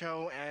 Jimmy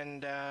Chou,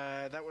 and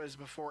that was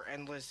before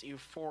Endless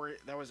Euphoria.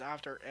 That was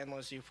after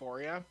Endless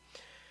Euphoria.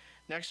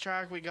 Next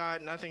track, we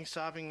got Nothing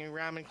Stopping You,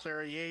 Ram and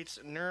Clara Yates,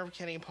 Nerve,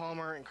 Kenny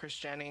Palmer, and Chris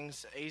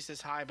Jennings,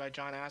 Aces High by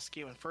John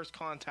Askew, and First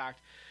Contact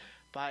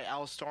by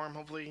Al Storm.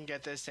 Hopefully you can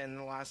get this in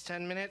the last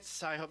 10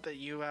 minutes. I hope that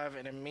you have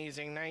an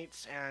amazing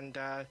night, and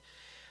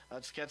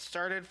let's get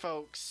started,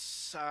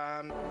 folks.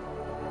 Nothing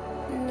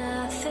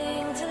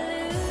to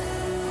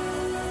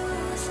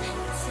lose,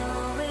 it's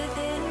all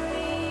within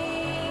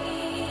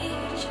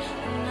reach.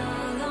 No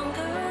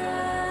longer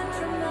run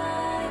from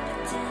my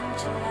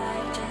potential,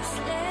 I just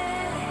let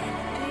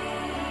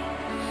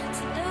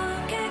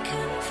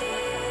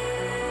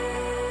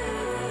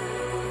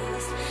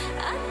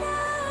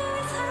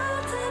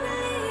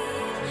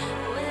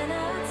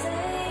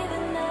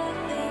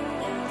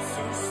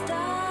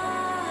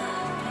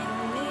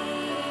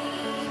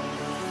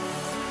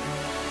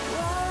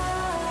Whoa.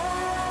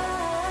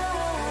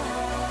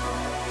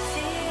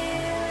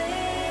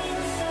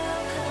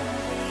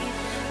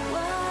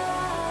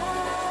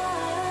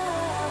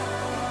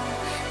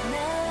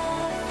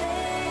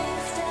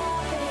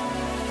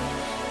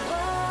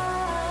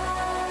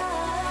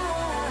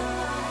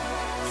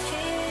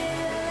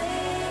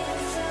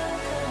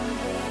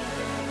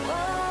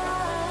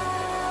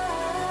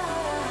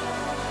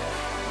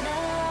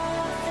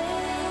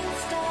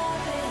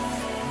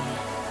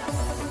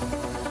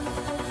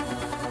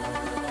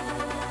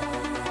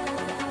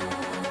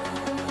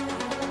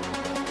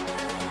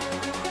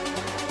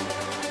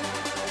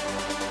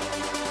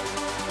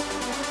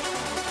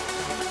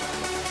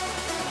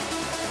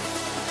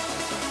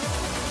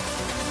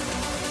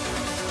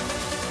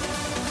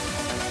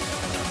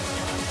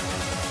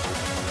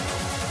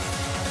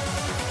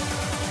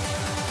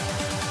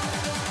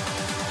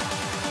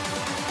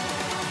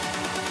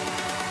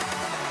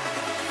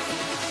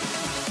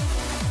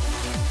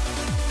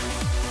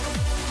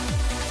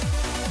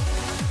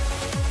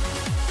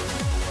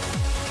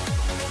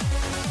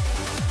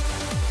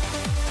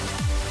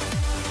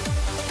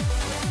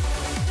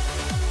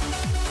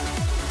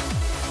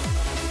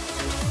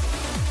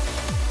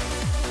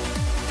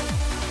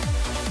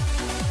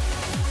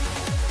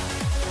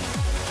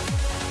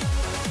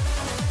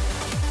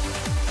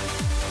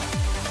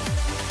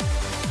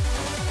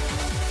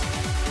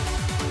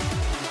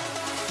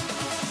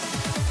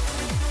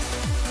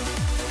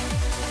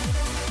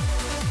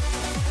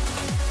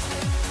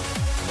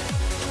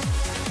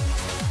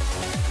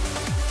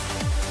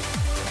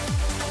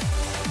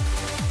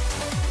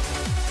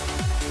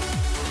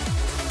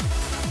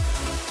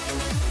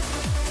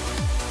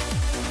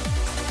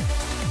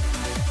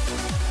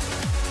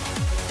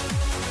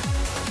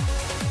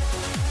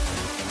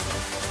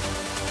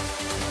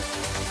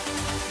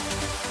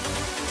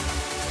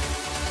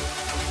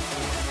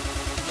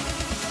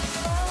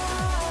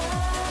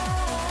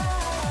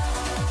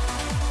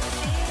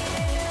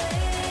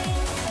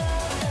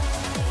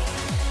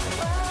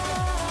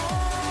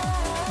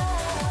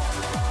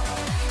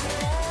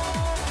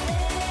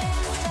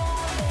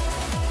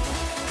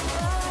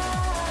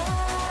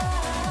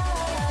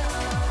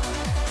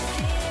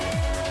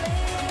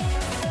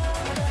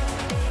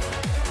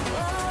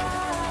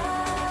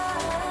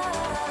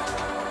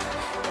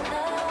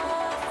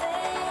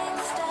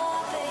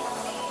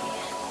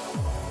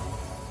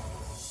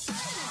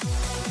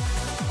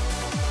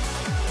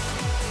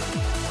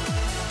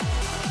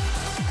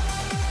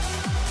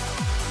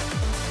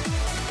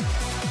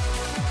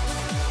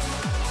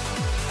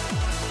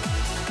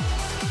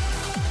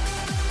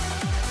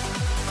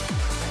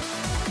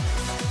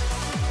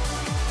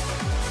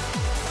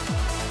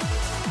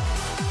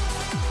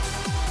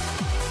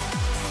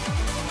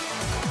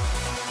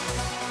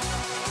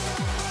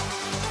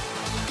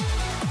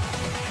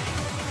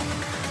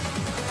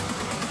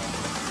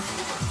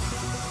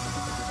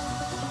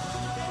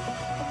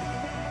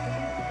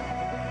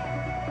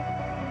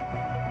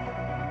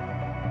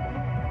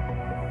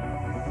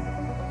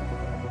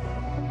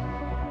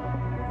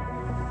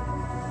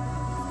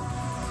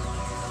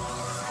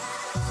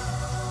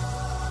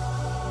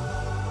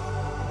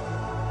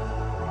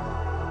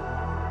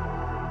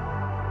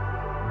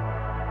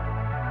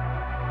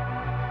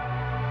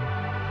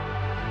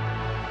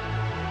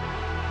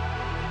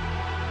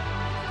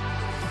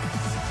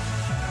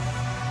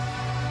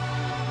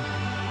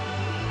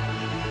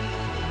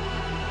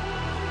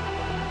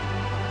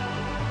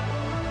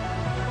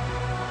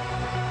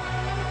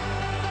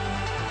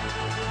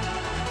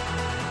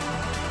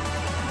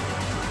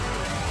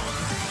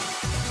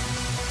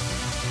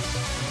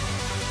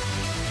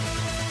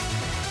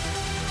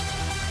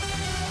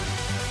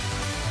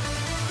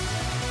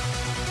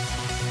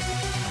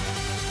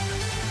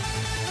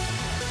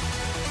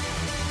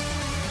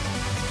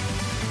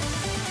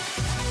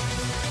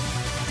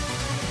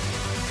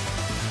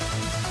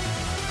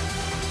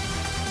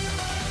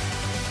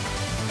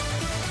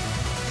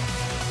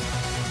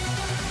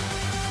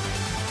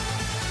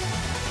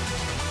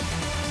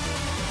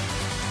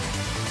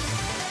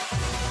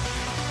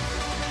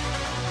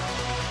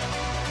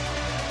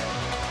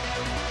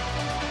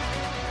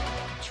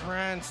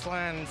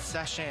 Tranceland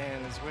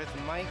Sessions with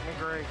Mike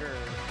McGregor.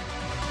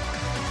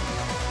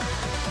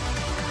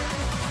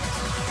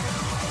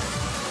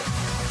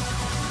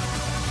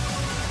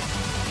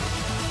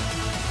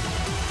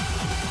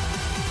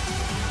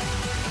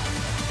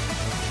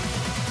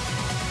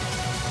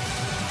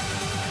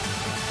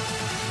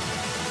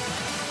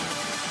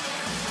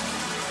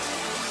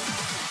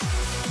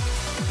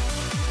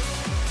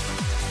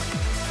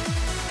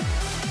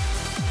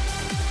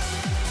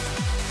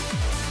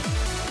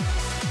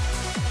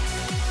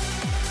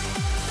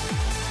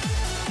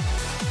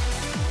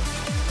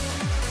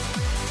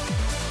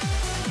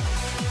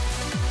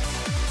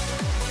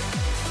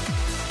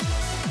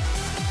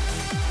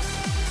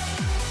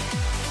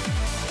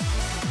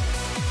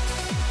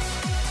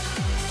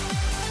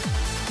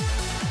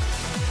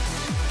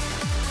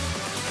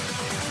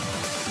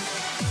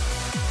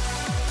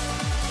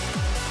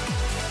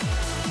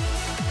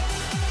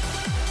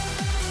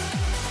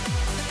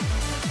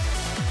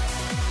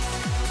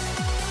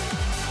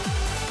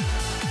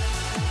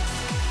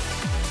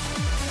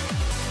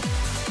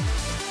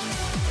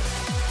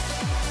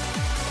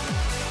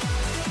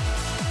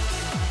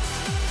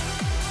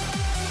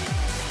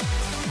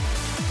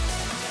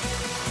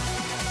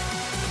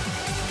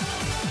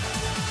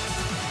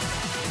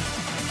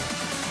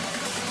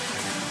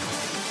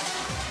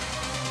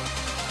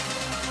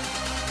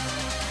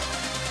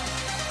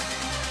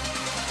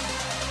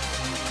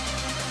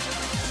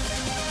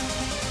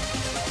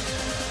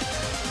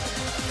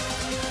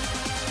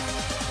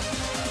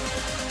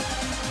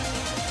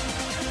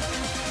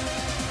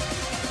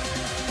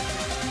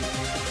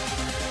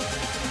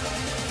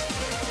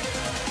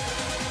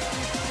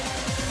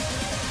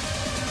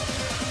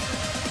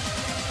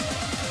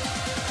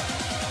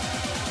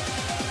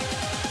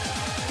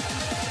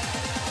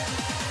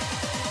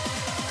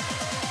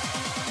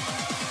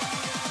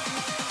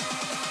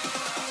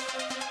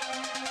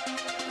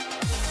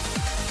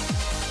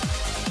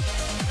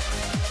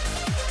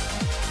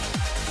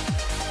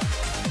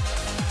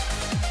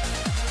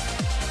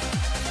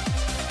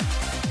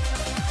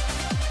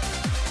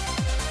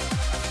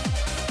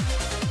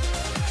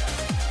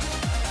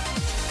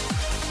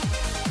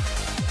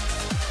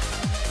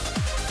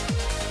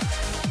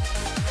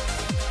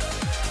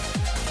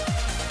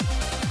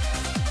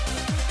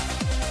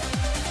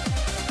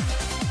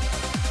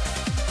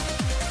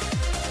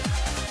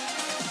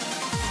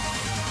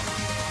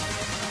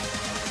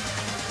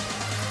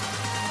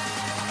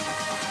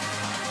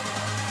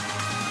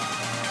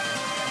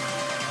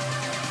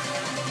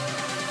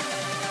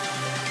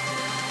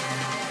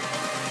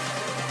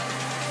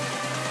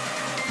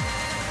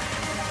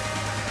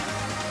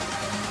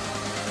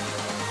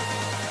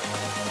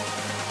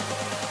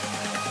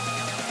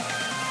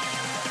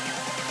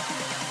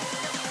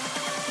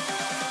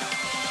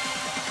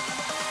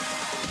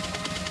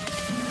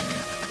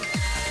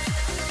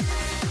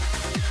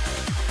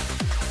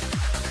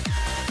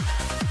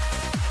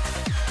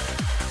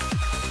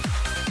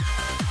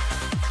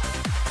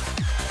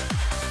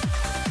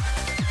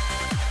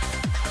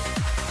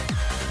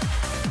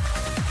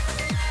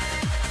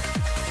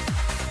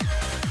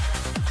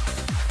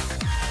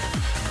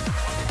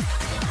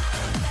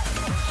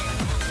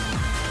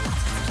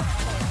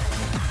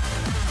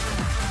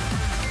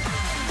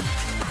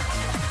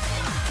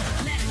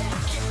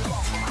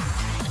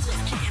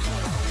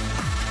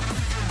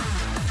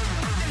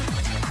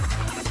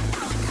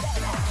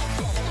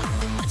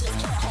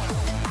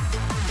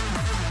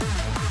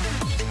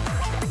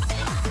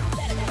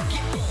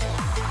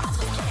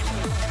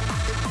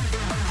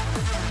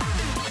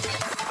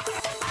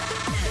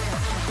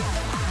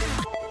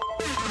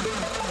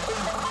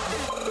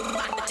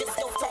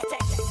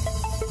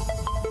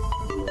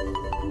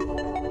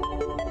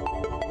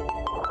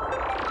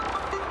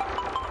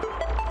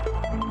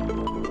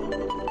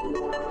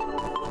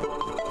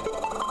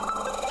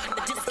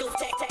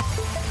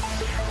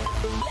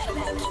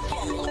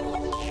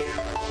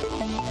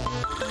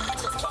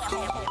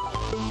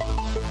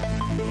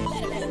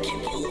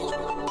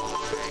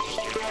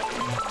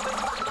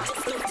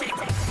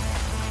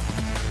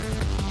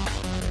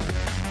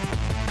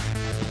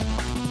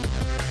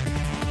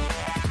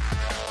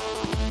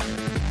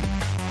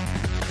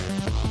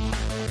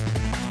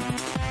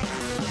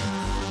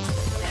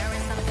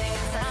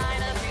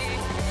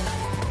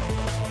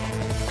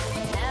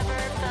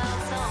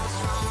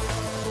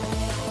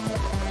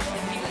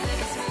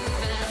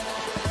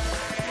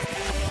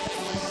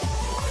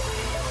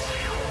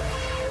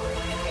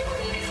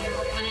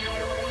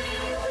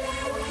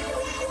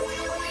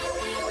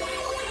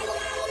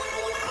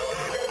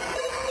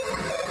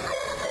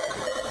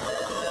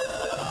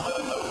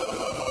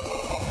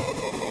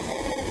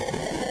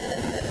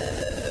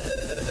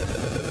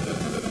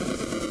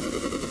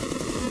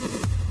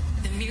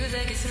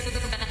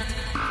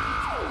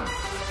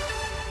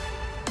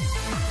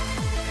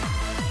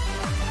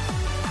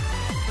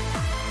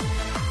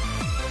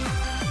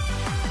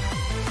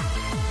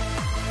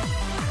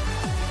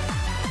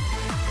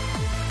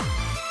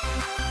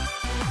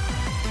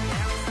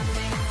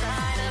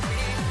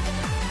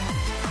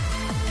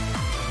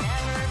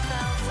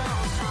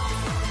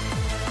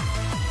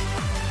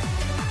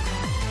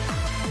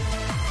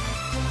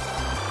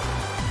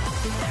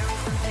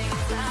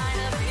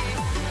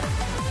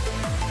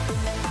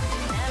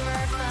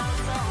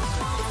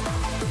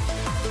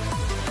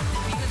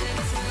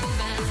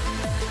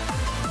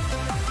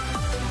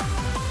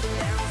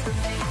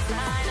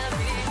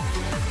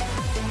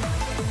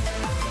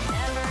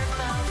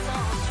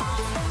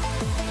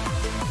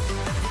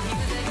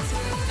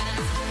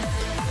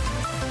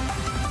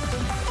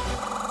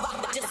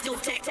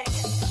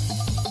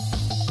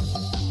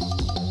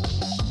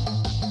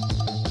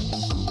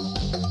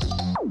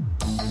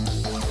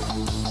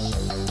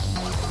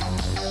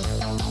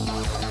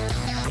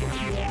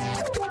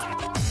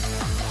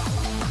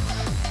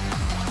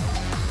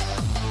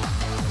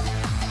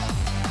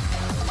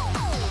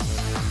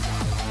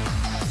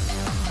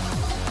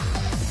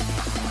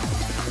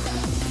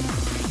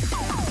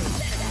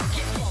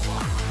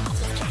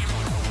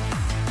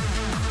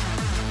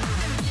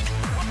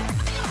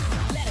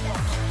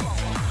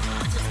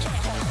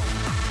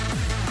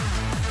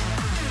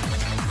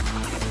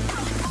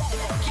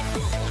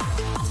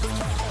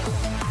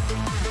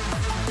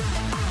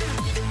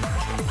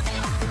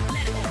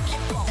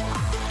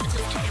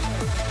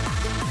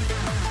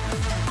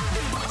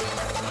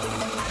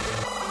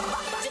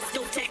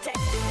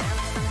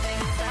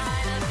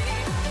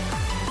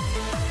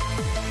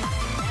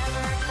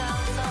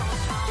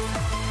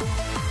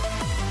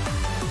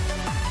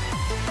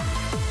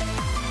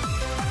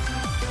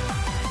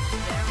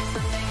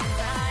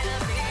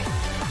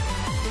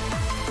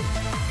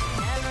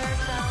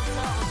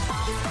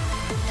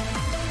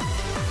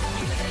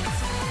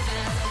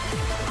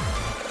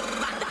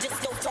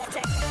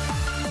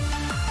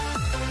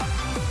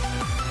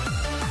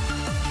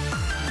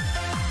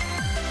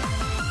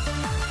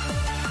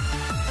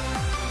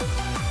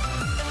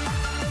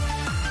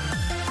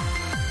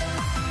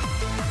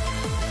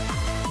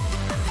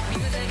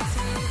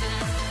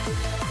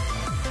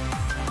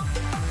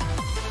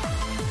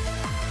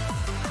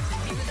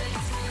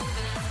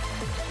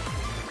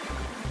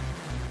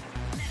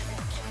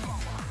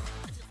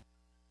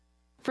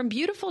 From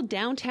beautiful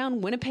downtown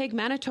Winnipeg,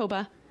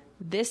 Manitoba,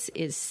 this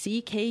is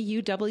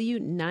CKUW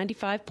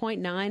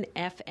 95.9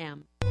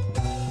 FM.